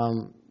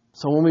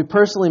 So when we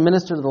personally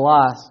minister to the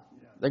lost,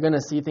 they're going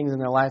to see things in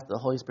their life that the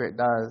Holy Spirit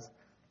does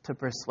to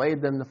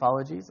persuade them to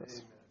follow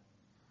Jesus.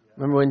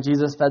 Remember when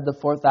Jesus fed the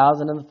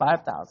 4,000 and the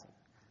 5,000?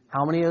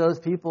 How many of those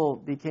people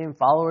became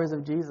followers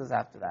of Jesus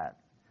after that?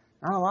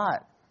 Not a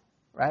lot,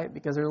 right?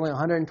 Because there's only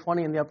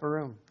 120 in the upper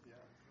room.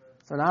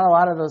 So not a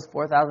lot of those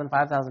 4,000,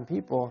 5,000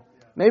 people.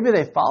 Maybe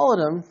they followed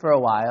Him for a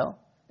while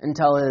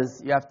until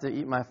His "you have to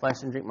eat my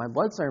flesh and drink my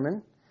blood"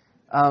 sermon.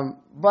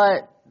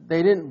 But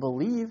they didn't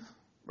believe,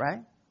 right?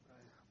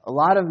 A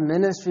lot of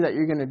ministry that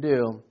you're going to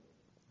do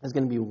is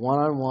going to be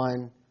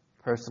one-on-one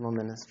personal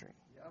ministry.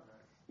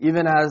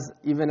 Even as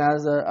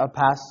a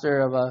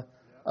pastor of a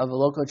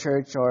local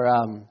church or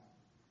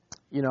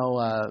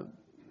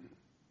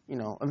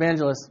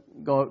evangelist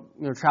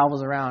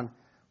travels around,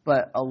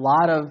 but a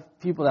lot of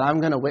people that I'm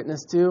going to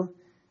witness to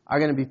are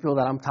going to be people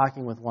that I'm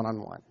talking with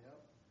one-on-one.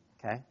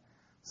 Okay?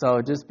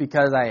 So just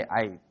because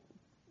I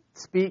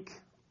speak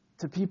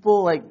to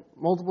people, like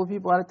multiple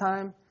people at a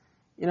time,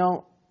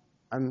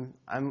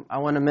 I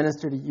want to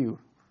minister to you.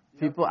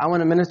 I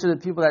want to minister to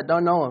people that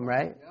don't know Him,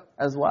 right?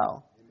 As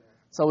well.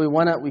 So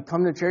we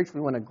come to church,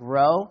 we want to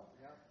grow.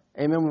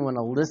 Amen. We want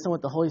to listen to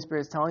what the Holy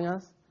Spirit is telling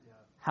us.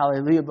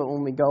 Hallelujah. But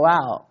when we go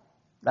out,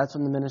 that's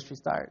when the ministry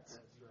starts.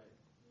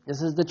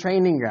 This is the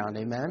training ground.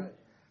 Amen.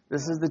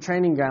 This is the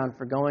training ground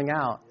for going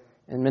out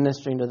and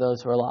ministering to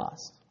those who are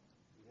lost.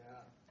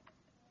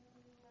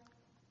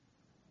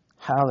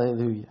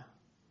 Hallelujah.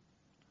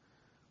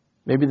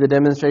 Maybe the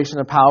demonstration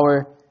of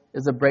power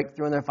is a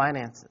breakthrough in their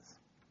finances.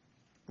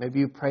 Maybe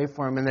you pray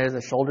for them and there's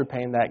a shoulder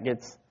pain that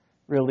gets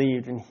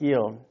relieved and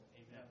healed.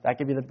 Amen. That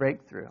could be the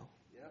breakthrough.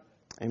 Yep.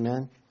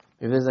 Amen.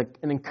 If there's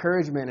an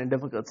encouragement in a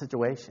difficult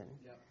situation,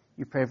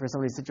 you pray for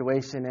somebody's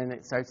situation and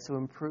it starts to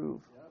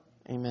improve.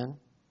 Yep. Amen.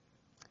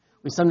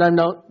 We sometimes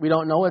we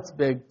don't know what's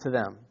big to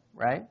them,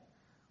 right?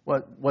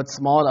 What's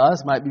small to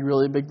us might be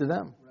really big to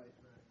them. Right.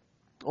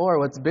 Or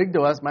what's big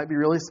to us might be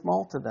really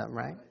small to them,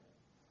 right?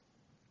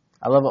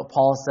 I love what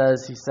Paul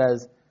says. He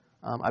says,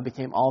 I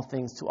became all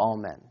things to all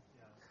men.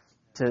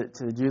 To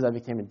the Jews, I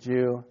became a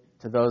Jew.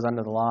 To those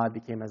under the law, I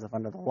became as if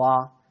under the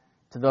law.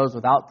 To those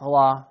without the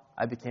law,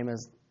 I became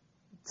as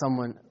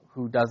someone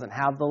who doesn't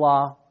have the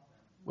law,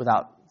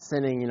 without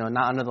sinning,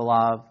 not under the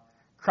law of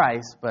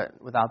Christ,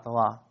 but without the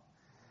law.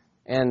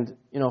 And,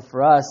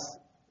 for us,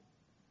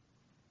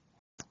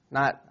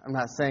 I'm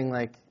not saying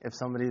like if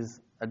somebody's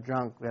a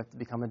drunk, we have to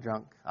become a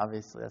drunk.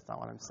 Obviously, that's not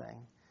what I'm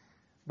saying.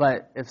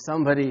 But if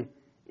somebody,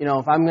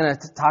 if I'm going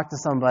to talk to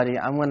somebody,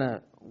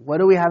 what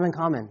do we have in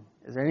common?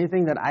 Is there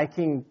anything that I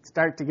can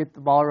start to get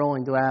the ball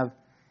rolling? Do I have,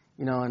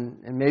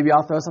 and maybe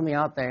I'll throw something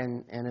out there,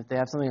 and if they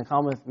have something in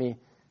common with me,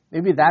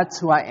 maybe that's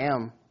who I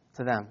am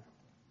to them.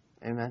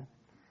 Amen.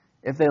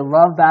 If they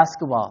love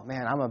basketball,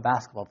 man, I'm a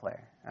basketball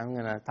player. I'm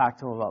going to talk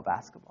to them about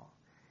basketball.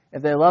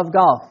 If they love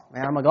golf,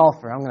 man, I'm a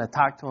golfer. I'm going to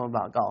talk to them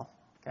about golf.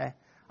 Okay?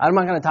 I'm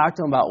not going to talk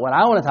to them about what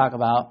I want to talk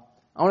about.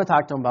 I want to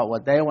talk to them about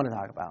what they want to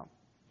talk about.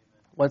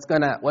 What's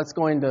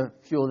going to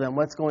fuel them?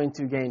 What's going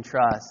to gain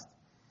trust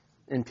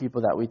in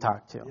people that we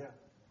talk to?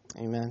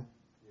 Yeah. Amen.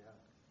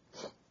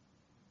 Yeah.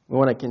 We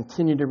want to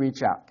continue to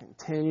reach out,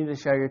 continue to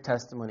share your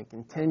testimony,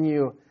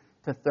 continue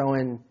to throw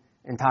in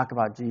and talk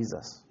about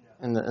Jesus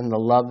and the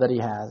love that He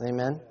has.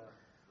 Amen. Yeah.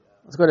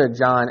 Let's go to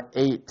John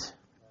 8,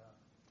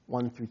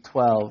 1 through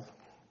 12.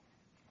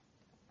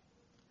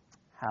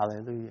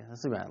 Hallelujah. This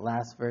is my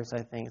last verse,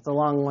 I think. It's a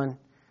long one.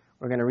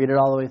 We're going to read it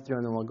all the way through,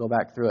 and then we'll go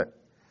back through it.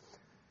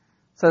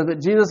 It says,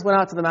 but Jesus went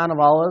out to the Mount of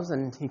Olives,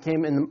 and He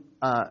came in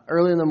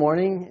early in the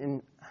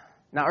morning.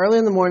 Now early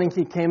in the morning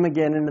He came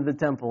again into the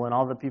temple, and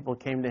all the people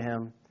came to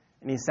Him,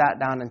 and He sat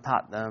down and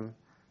taught them.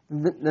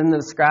 Then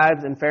the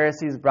scribes and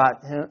Pharisees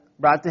brought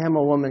to Him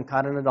a woman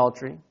caught in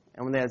adultery,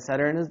 and when they had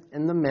set her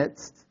in the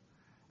midst,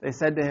 they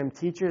said to Him,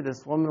 Teacher,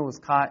 this woman was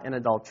caught in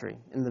adultery,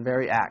 in the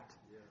very act.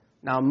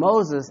 Now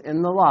Moses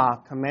in the law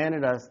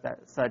commanded us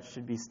that such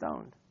should be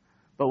stoned.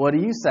 But what do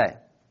you say?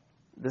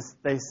 This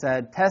they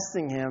said,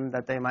 testing Him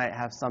that they might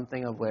have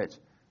something of which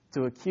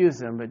to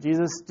accuse Him. But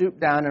Jesus stooped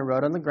down and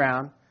wrote on the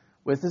ground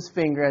with His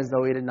finger as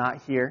though He did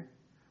not hear.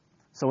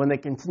 So when they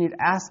continued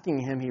asking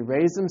Him, He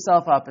raised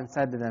Himself up and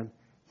said to them,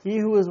 He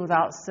who is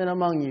without sin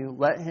among you,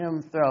 let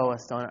him throw a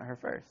stone at her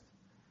first.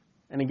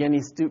 And again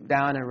He stooped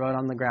down and wrote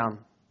on the ground.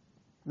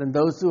 Then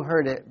those who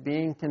heard it,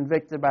 being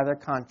convicted by their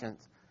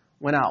conscience,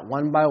 went out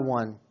one by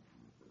one,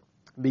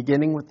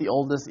 beginning with the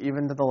oldest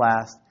even to the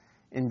last,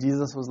 and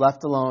Jesus was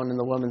left alone and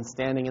the woman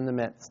standing in the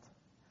midst.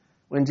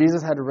 When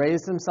Jesus had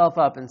raised Himself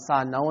up and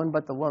saw no one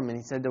but the woman,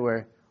 He said to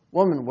her,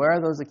 Woman, where are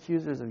those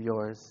accusers of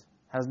yours?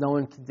 Has no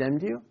one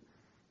condemned you?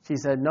 She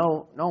said,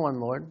 No one,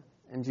 Lord.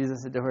 And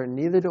Jesus said to her,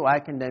 Neither do I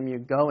condemn you.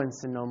 Go and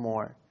sin no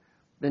more.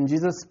 Then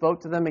Jesus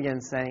spoke to them again,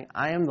 saying,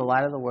 I am the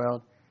light of the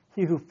world.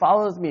 He who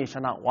follows me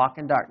shall not walk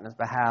in darkness,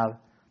 but have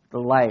the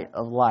light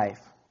of life.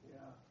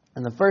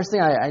 And the first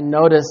thing I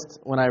noticed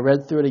when I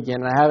read through it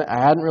again, and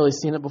I hadn't really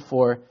seen it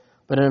before,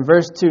 but in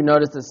verse 2,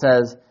 notice it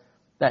says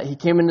that He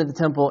came into the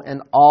temple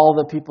and all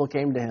the people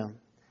came to Him.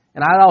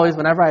 And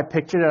whenever I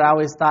pictured it, I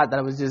always thought that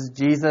it was just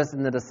Jesus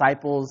and the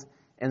disciples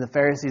and the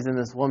Pharisees and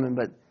this woman,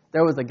 but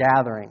there was a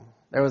gathering.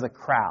 There was a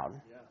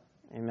crowd.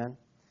 Yeah. Amen.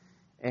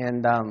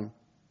 And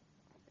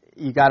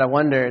you got to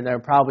wonder, they're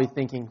probably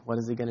thinking, what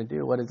is He going to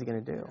do? What is He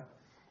going to do? Yeah.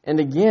 And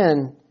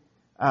again,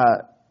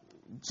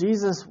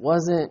 Jesus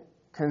wasn't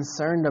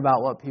concerned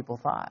about what people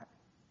thought.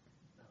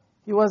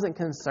 He wasn't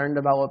concerned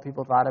about what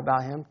people thought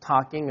about Him,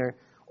 talking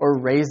or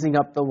raising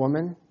up the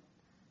woman.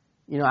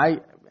 He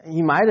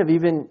might have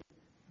even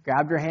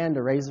grabbed her hand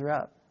to raise her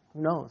up.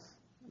 Who knows?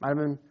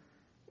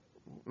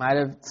 Might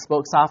have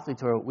spoke softly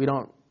to her. We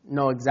don't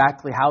know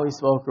exactly how He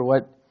spoke or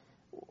what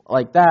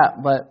like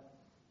that, but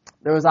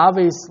there was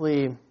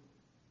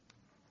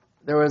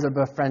a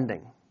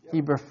befriending.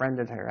 He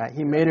befriended her, right?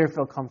 He made her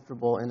feel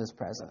comfortable in His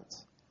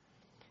presence.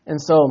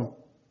 And so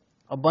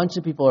a bunch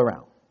of people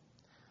around.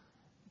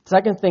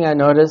 Second thing I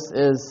noticed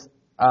is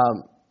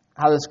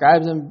how the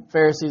scribes and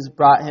Pharisees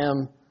brought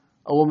Him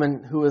a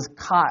woman who was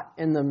caught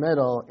in the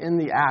middle in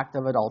the act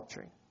of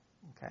adultery.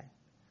 Okay,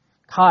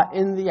 caught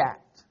in the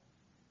act,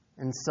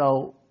 and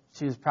so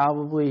she was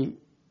probably,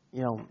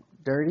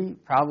 dirty.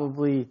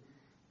 Probably,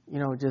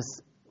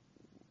 just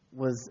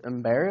was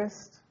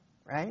embarrassed,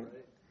 right?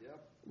 Yep.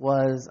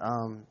 Was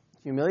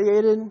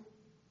humiliated,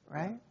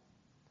 right?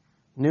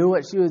 Knew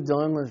what she was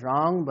doing was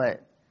wrong,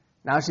 but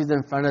now she's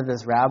in front of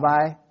this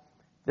rabbi,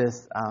 the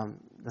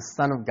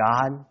Son of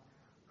God,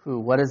 who,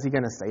 what is He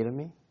going to say to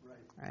me?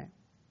 Right?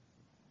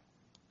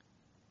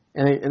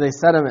 And they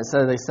set Him, it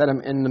says they set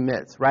Him in the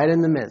midst, right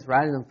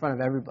in front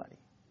of everybody.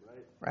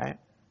 Right?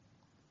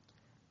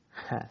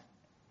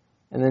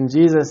 And then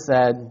Jesus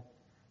said,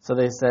 so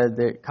they said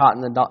they're caught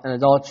in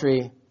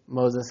adultery.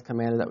 Moses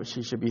commanded that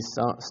she should be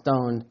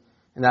stoned.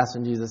 And that's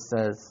when Jesus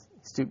says,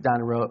 He stooped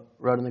down and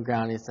wrote on the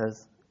ground. He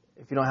says,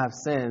 if you don't have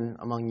sin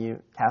among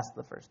you, cast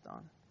the first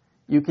stone.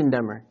 You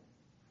condemn her.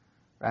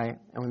 Right?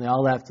 And when they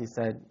all left, He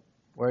said,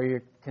 where are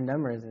your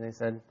condemners? And they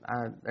said,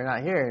 they're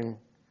not here. And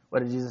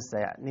what did Jesus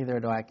say? Neither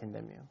do I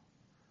condemn you.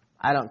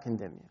 I don't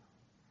condemn you.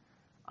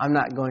 I'm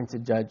not going to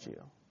judge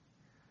you.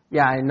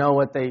 Yeah, I know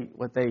what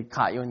they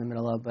caught you in the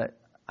middle of, but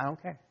I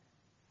don't care.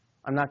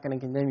 I'm not going to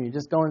condemn you.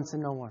 Just go and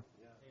sin no more.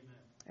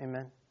 Yeah.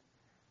 Amen.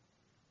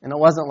 And it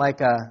wasn't like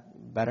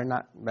better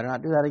not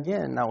do that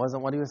again. That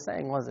wasn't what he was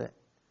saying, was it?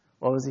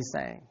 What was he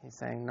saying? He's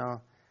saying,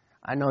 no,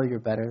 I know you're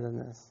better than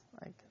this.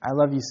 Like, I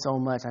love you so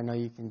much, I know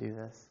you can do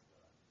this.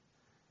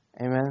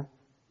 Amen?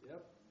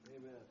 Yep.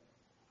 Amen.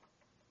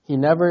 He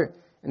never,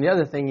 and the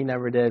other thing he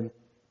never did,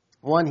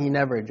 one, he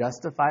never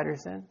justified her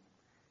sin,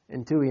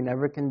 and two, he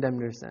never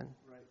condemned her sin.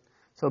 Right.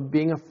 So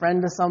being a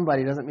friend to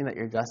somebody doesn't mean that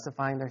you're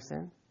justifying their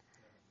sin,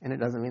 and it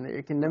doesn't mean that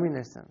you're condemning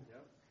their sin.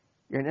 Yep.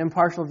 You're an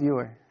impartial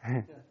viewer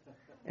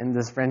in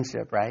this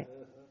friendship, right?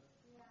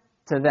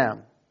 To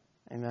them.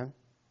 Amen?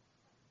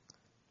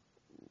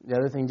 The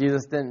other thing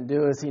Jesus didn't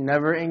do is he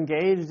never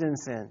engaged in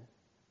sin.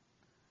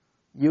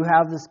 You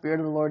have the Spirit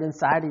of the Lord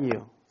inside of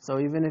you. So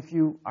even if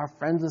you are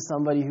friends with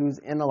somebody who's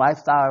in a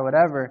lifestyle or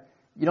whatever,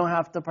 you don't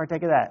have to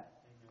partake of that.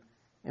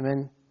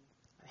 Amen.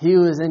 He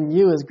who is in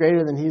you is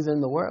greater than he's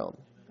in the world.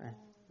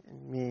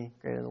 And me,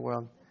 greater than the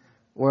world.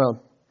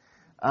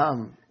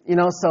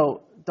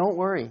 So don't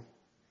worry.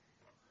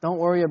 Don't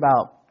worry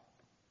about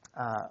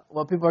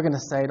what people are going to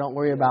say. Don't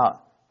worry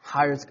about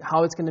how it's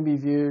going to be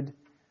viewed.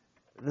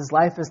 This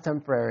life is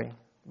temporary.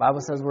 The Bible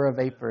says we're a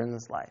vapor in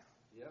this life.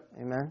 Yep.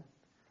 Amen.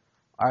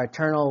 Our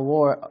eternal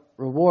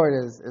reward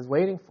is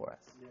waiting for us.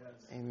 Yes.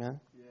 Amen.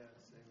 Yes.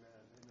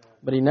 Amen.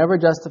 But he never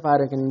justified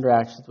our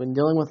interactions. When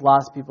dealing with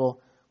lost people,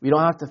 we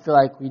don't have to feel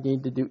like we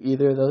need to do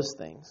either of those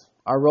things.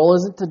 Our role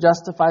isn't to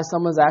justify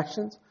someone's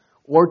actions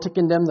or to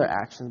condemn their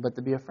actions, but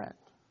to be a friend.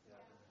 Yeah.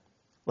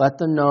 Let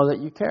them know that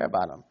you care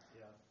about them.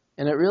 Yeah.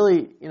 And it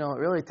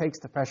really takes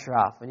the pressure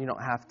off when you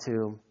don't have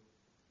to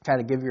try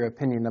to give your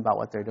opinion about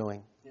what they're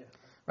doing. Yeah.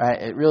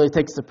 Right? It really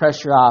takes the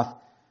pressure off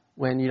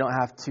when you don't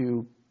have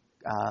to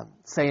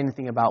say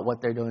anything about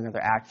what they're doing or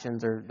their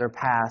actions or their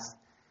past.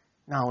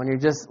 No, when you're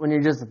just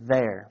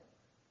there,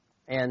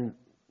 and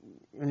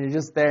when you're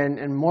just there,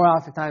 and more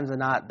often times than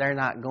not, they're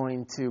not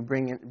going to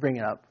bring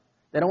it up.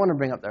 They don't want to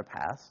bring up their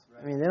past.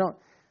 Right. I mean, they don't.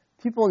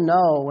 People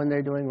know when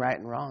they're doing right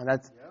and wrong.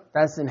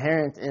 That's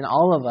inherent in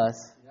all of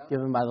us,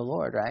 given by the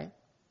Lord, right?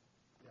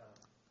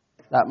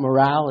 Yeah. That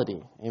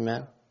morality,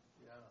 amen.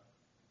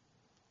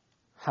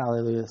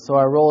 Hallelujah. So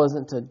our role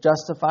isn't to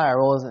justify. Our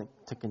role isn't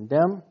to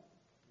condemn.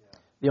 Yeah.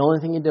 The only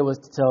thing he did was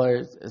to tell her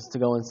is to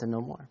go and sin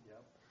no more.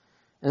 Yep.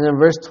 And then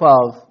verse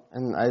 12,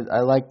 and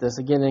I like this,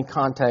 again in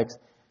context,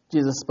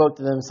 Jesus spoke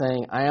to them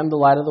saying, I am the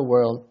light of the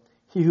world.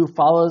 He who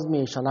follows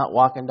me shall not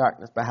walk in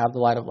darkness, but have the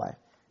light of life.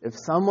 If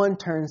someone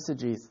turns to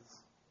Jesus,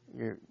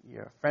 you're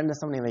a friend of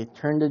somebody and they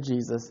turn to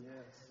Jesus,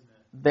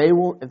 they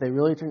will, if they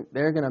really turn,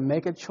 they're going to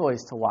make a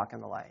choice to walk in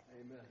the light.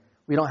 Amen.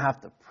 We don't have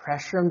to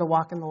pressure them to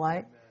walk in the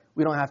light. Amen.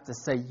 We don't have to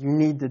say, you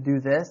need to do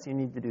this, you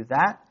need to do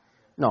that.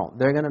 No,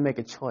 they're going to make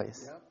a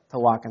choice to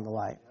walk in the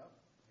light.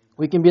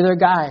 We can be their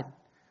guide.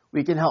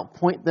 We can help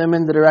point them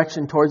in the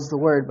direction towards the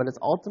Word, but it's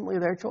ultimately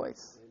their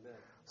choice. Amen.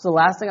 So the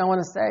last thing I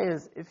want to say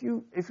is, if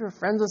you're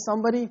friends with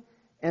somebody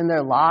and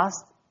they're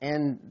lost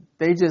and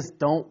they just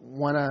don't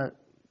want to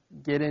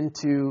get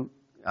into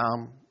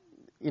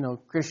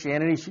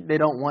Christianity, they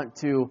don't want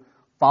to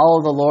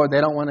follow the Lord,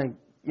 they don't want to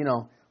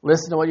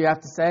listen to what you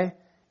have to say,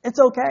 it's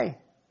okay.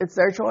 It's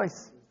their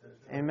choice.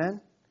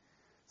 Amen.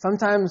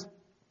 Sometimes,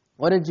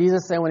 what did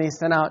Jesus say when he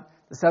sent out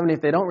the 70?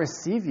 If they don't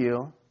receive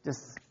you,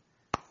 just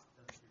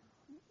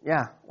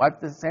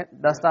wipe the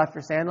dust off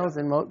your sandals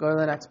and go to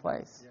the next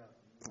place.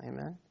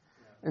 Amen.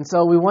 And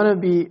so we want to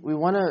be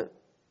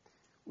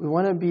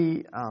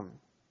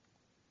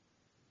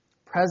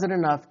present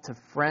enough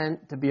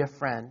to be a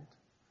friend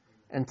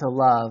and to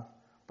love,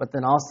 but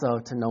then also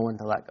to know when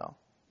to let go.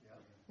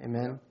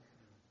 Amen.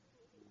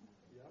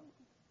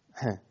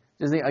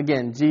 Just think,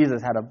 again,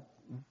 Jesus had a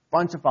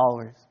bunch of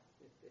followers,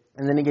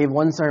 and then he gave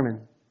one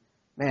sermon.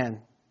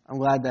 Man, I'm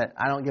glad that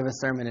I don't give a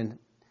sermon and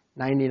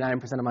 99%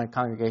 of my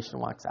congregation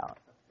walks out.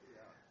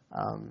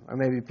 Or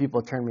maybe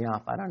people turn me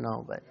off. I don't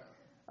know. But,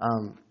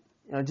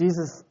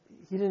 Jesus,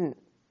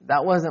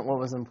 that wasn't what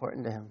was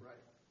important to him.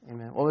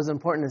 Amen. What was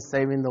important is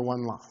saving the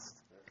one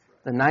lost.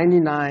 The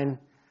 99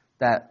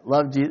 that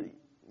love Jesus.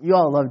 You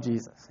all love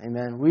Jesus.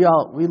 Amen. We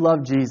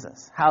love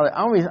Jesus.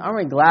 Aren't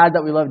we glad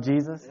that we love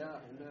Jesus? Yeah,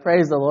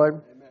 praise the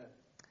Lord.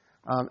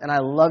 And I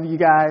love you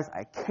guys.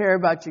 I care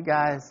about you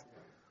guys.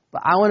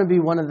 But I want to be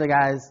one of the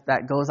guys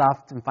that goes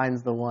off and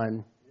finds the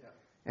one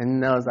and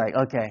knows, like,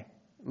 okay,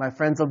 my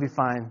friends will be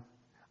fine.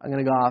 I'm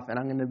going to go off and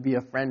I'm going to be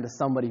a friend to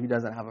somebody who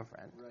doesn't have a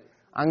friend. Right.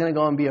 I'm going to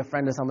go and be a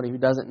friend to somebody who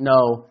doesn't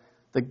know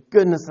the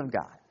goodness of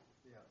God.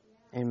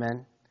 Yeah.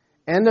 Amen.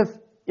 And if,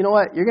 you know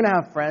what, you're going to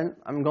have friends.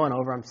 I'm going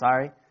over, I'm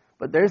sorry.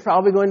 But there's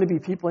probably going to be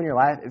people in your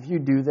life, if you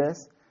do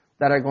this,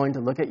 that are going to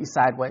look at you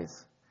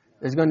sideways.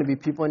 There's going to be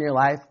people in your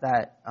life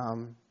that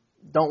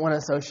don't want to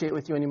associate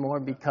with you anymore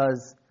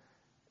because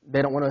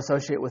they don't want to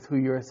associate with who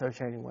you're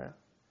associating with.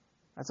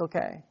 That's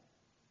okay.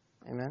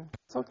 Amen.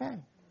 It's okay.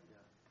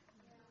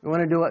 We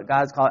want to do what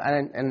God's called.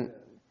 And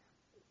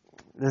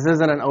this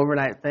isn't an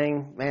overnight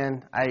thing,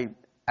 man.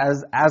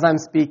 As I'm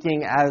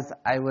speaking, as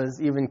I was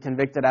even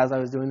convicted as I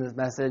was doing this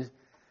message,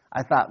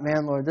 I thought,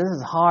 man, Lord, this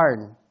is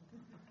hard.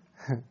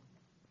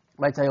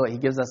 But I tell you what, he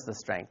gives us the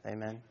strength,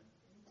 amen?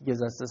 He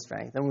gives us the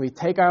strength. And when we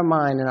take our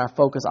mind and our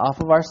focus off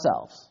of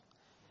ourselves,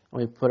 and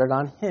we put it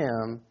on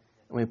him,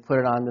 and we put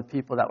it on the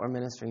people that we're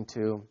ministering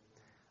to,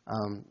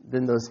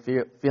 then those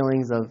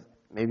feelings of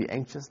maybe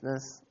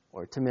anxiousness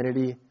or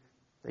timidity,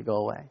 they go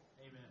away.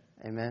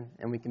 Amen.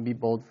 And we can be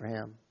bold for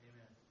him.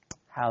 Amen.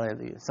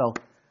 Hallelujah. So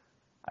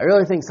I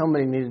really think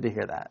somebody needed to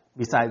hear that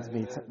besides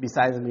me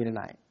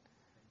tonight.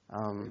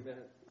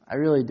 I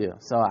really do.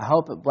 So I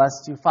hope it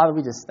blessed you. Father,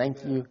 we just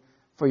thank you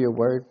for your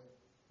word.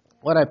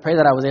 Lord, I pray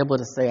that I was able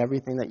to say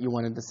everything that you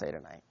wanted to say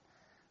tonight.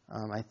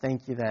 I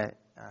thank you that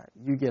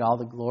you get all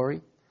the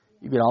glory.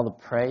 You get all the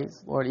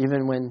praise. Lord,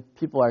 even when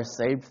people are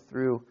saved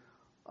through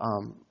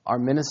our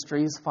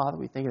ministries, Father,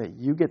 we think that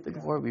you get the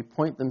glory. We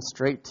point them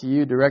straight to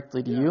you,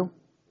 directly to you,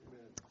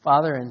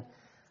 Father. And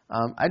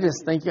I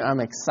just thank you.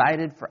 I'm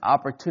excited for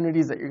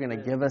opportunities that you're going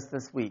to give us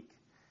this week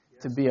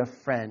to be a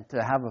friend,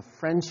 to have a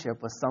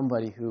friendship with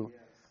somebody who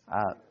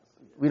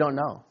we don't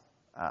know,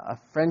 a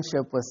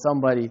friendship with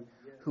somebody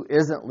who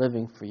isn't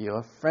living for you,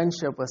 a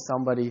friendship with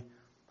somebody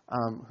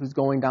who's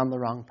going down the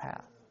wrong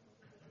path.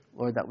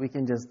 Lord, that we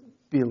can just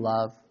be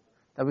love,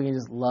 that we can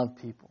just love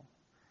people.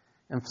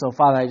 And so,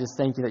 Father, I just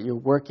thank you that you're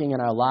working in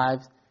our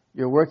lives.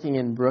 You're working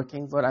in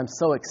Brookings. Lord, I'm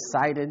so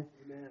excited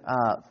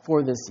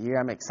for this year.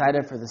 I'm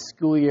excited for the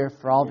school year,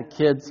 for all the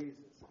kids,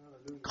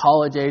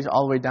 college age,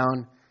 all the way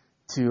down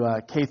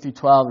to K through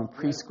 12 and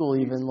preschool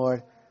even,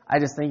 Lord. I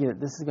just think that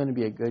this is going to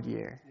be a good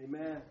year.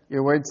 Amen.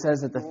 Your word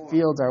says that the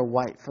fields are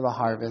white for the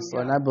harvest,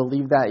 Lord, and I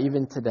believe that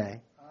even today.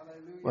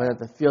 Lord, that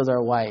the fields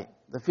are white.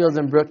 The fields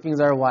in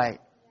Brookings are white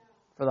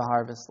for the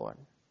harvest, Lord.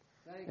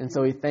 And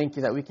so we thank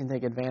you that we can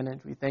take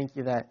advantage. We thank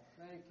you that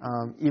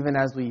even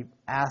as we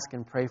ask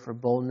and pray for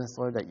boldness,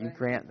 Lord, that you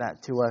grant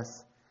that to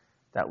us,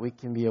 that we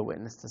can be a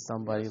witness to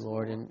somebody,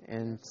 Lord.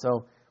 And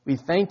so we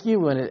thank you.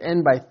 We're going to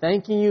end by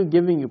thanking you,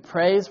 giving you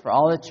praise for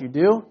all that you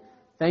do,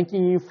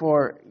 thanking you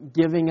for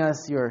giving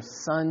us your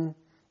Son,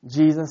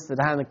 Jesus, to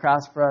die on the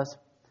cross for us,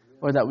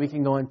 Lord, that we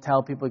can go and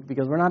tell people,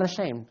 because we're not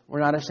ashamed.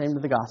 We're not ashamed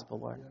of the gospel,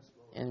 Lord.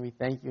 And we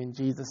thank you in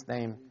Jesus'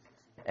 name.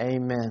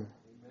 Amen.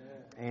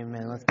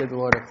 Amen. Let's give the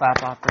Lord a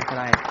clap offering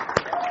tonight.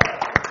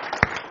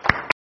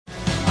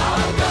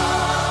 Our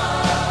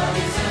God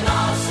is an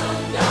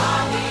awesome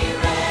God. He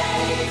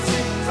reigns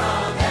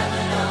from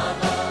heaven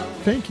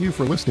above. Thank you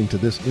for listening to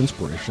this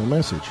inspirational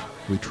message.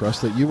 We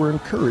trust that you were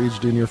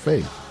encouraged in your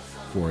faith.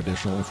 For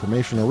additional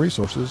information or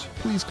resources,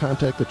 please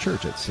contact the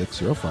church at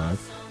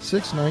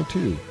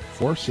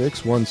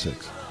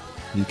 605-692-4616.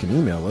 You can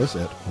email us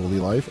at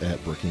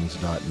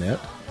holylife@brookings.net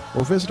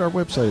or visit our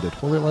website at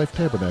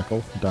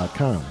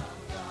holylifetabernacle.com.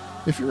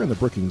 If you're in the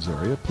Brookings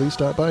area, please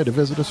stop by to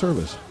visit a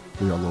service.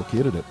 We are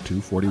located at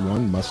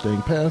 241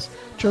 Mustang Pass,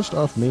 just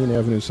off Main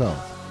Avenue South.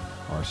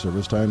 Our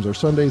service times are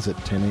Sundays at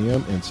 10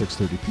 a.m. and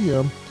 6:30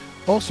 p.m.,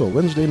 also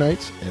Wednesday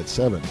nights at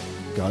 7.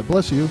 God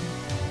bless you.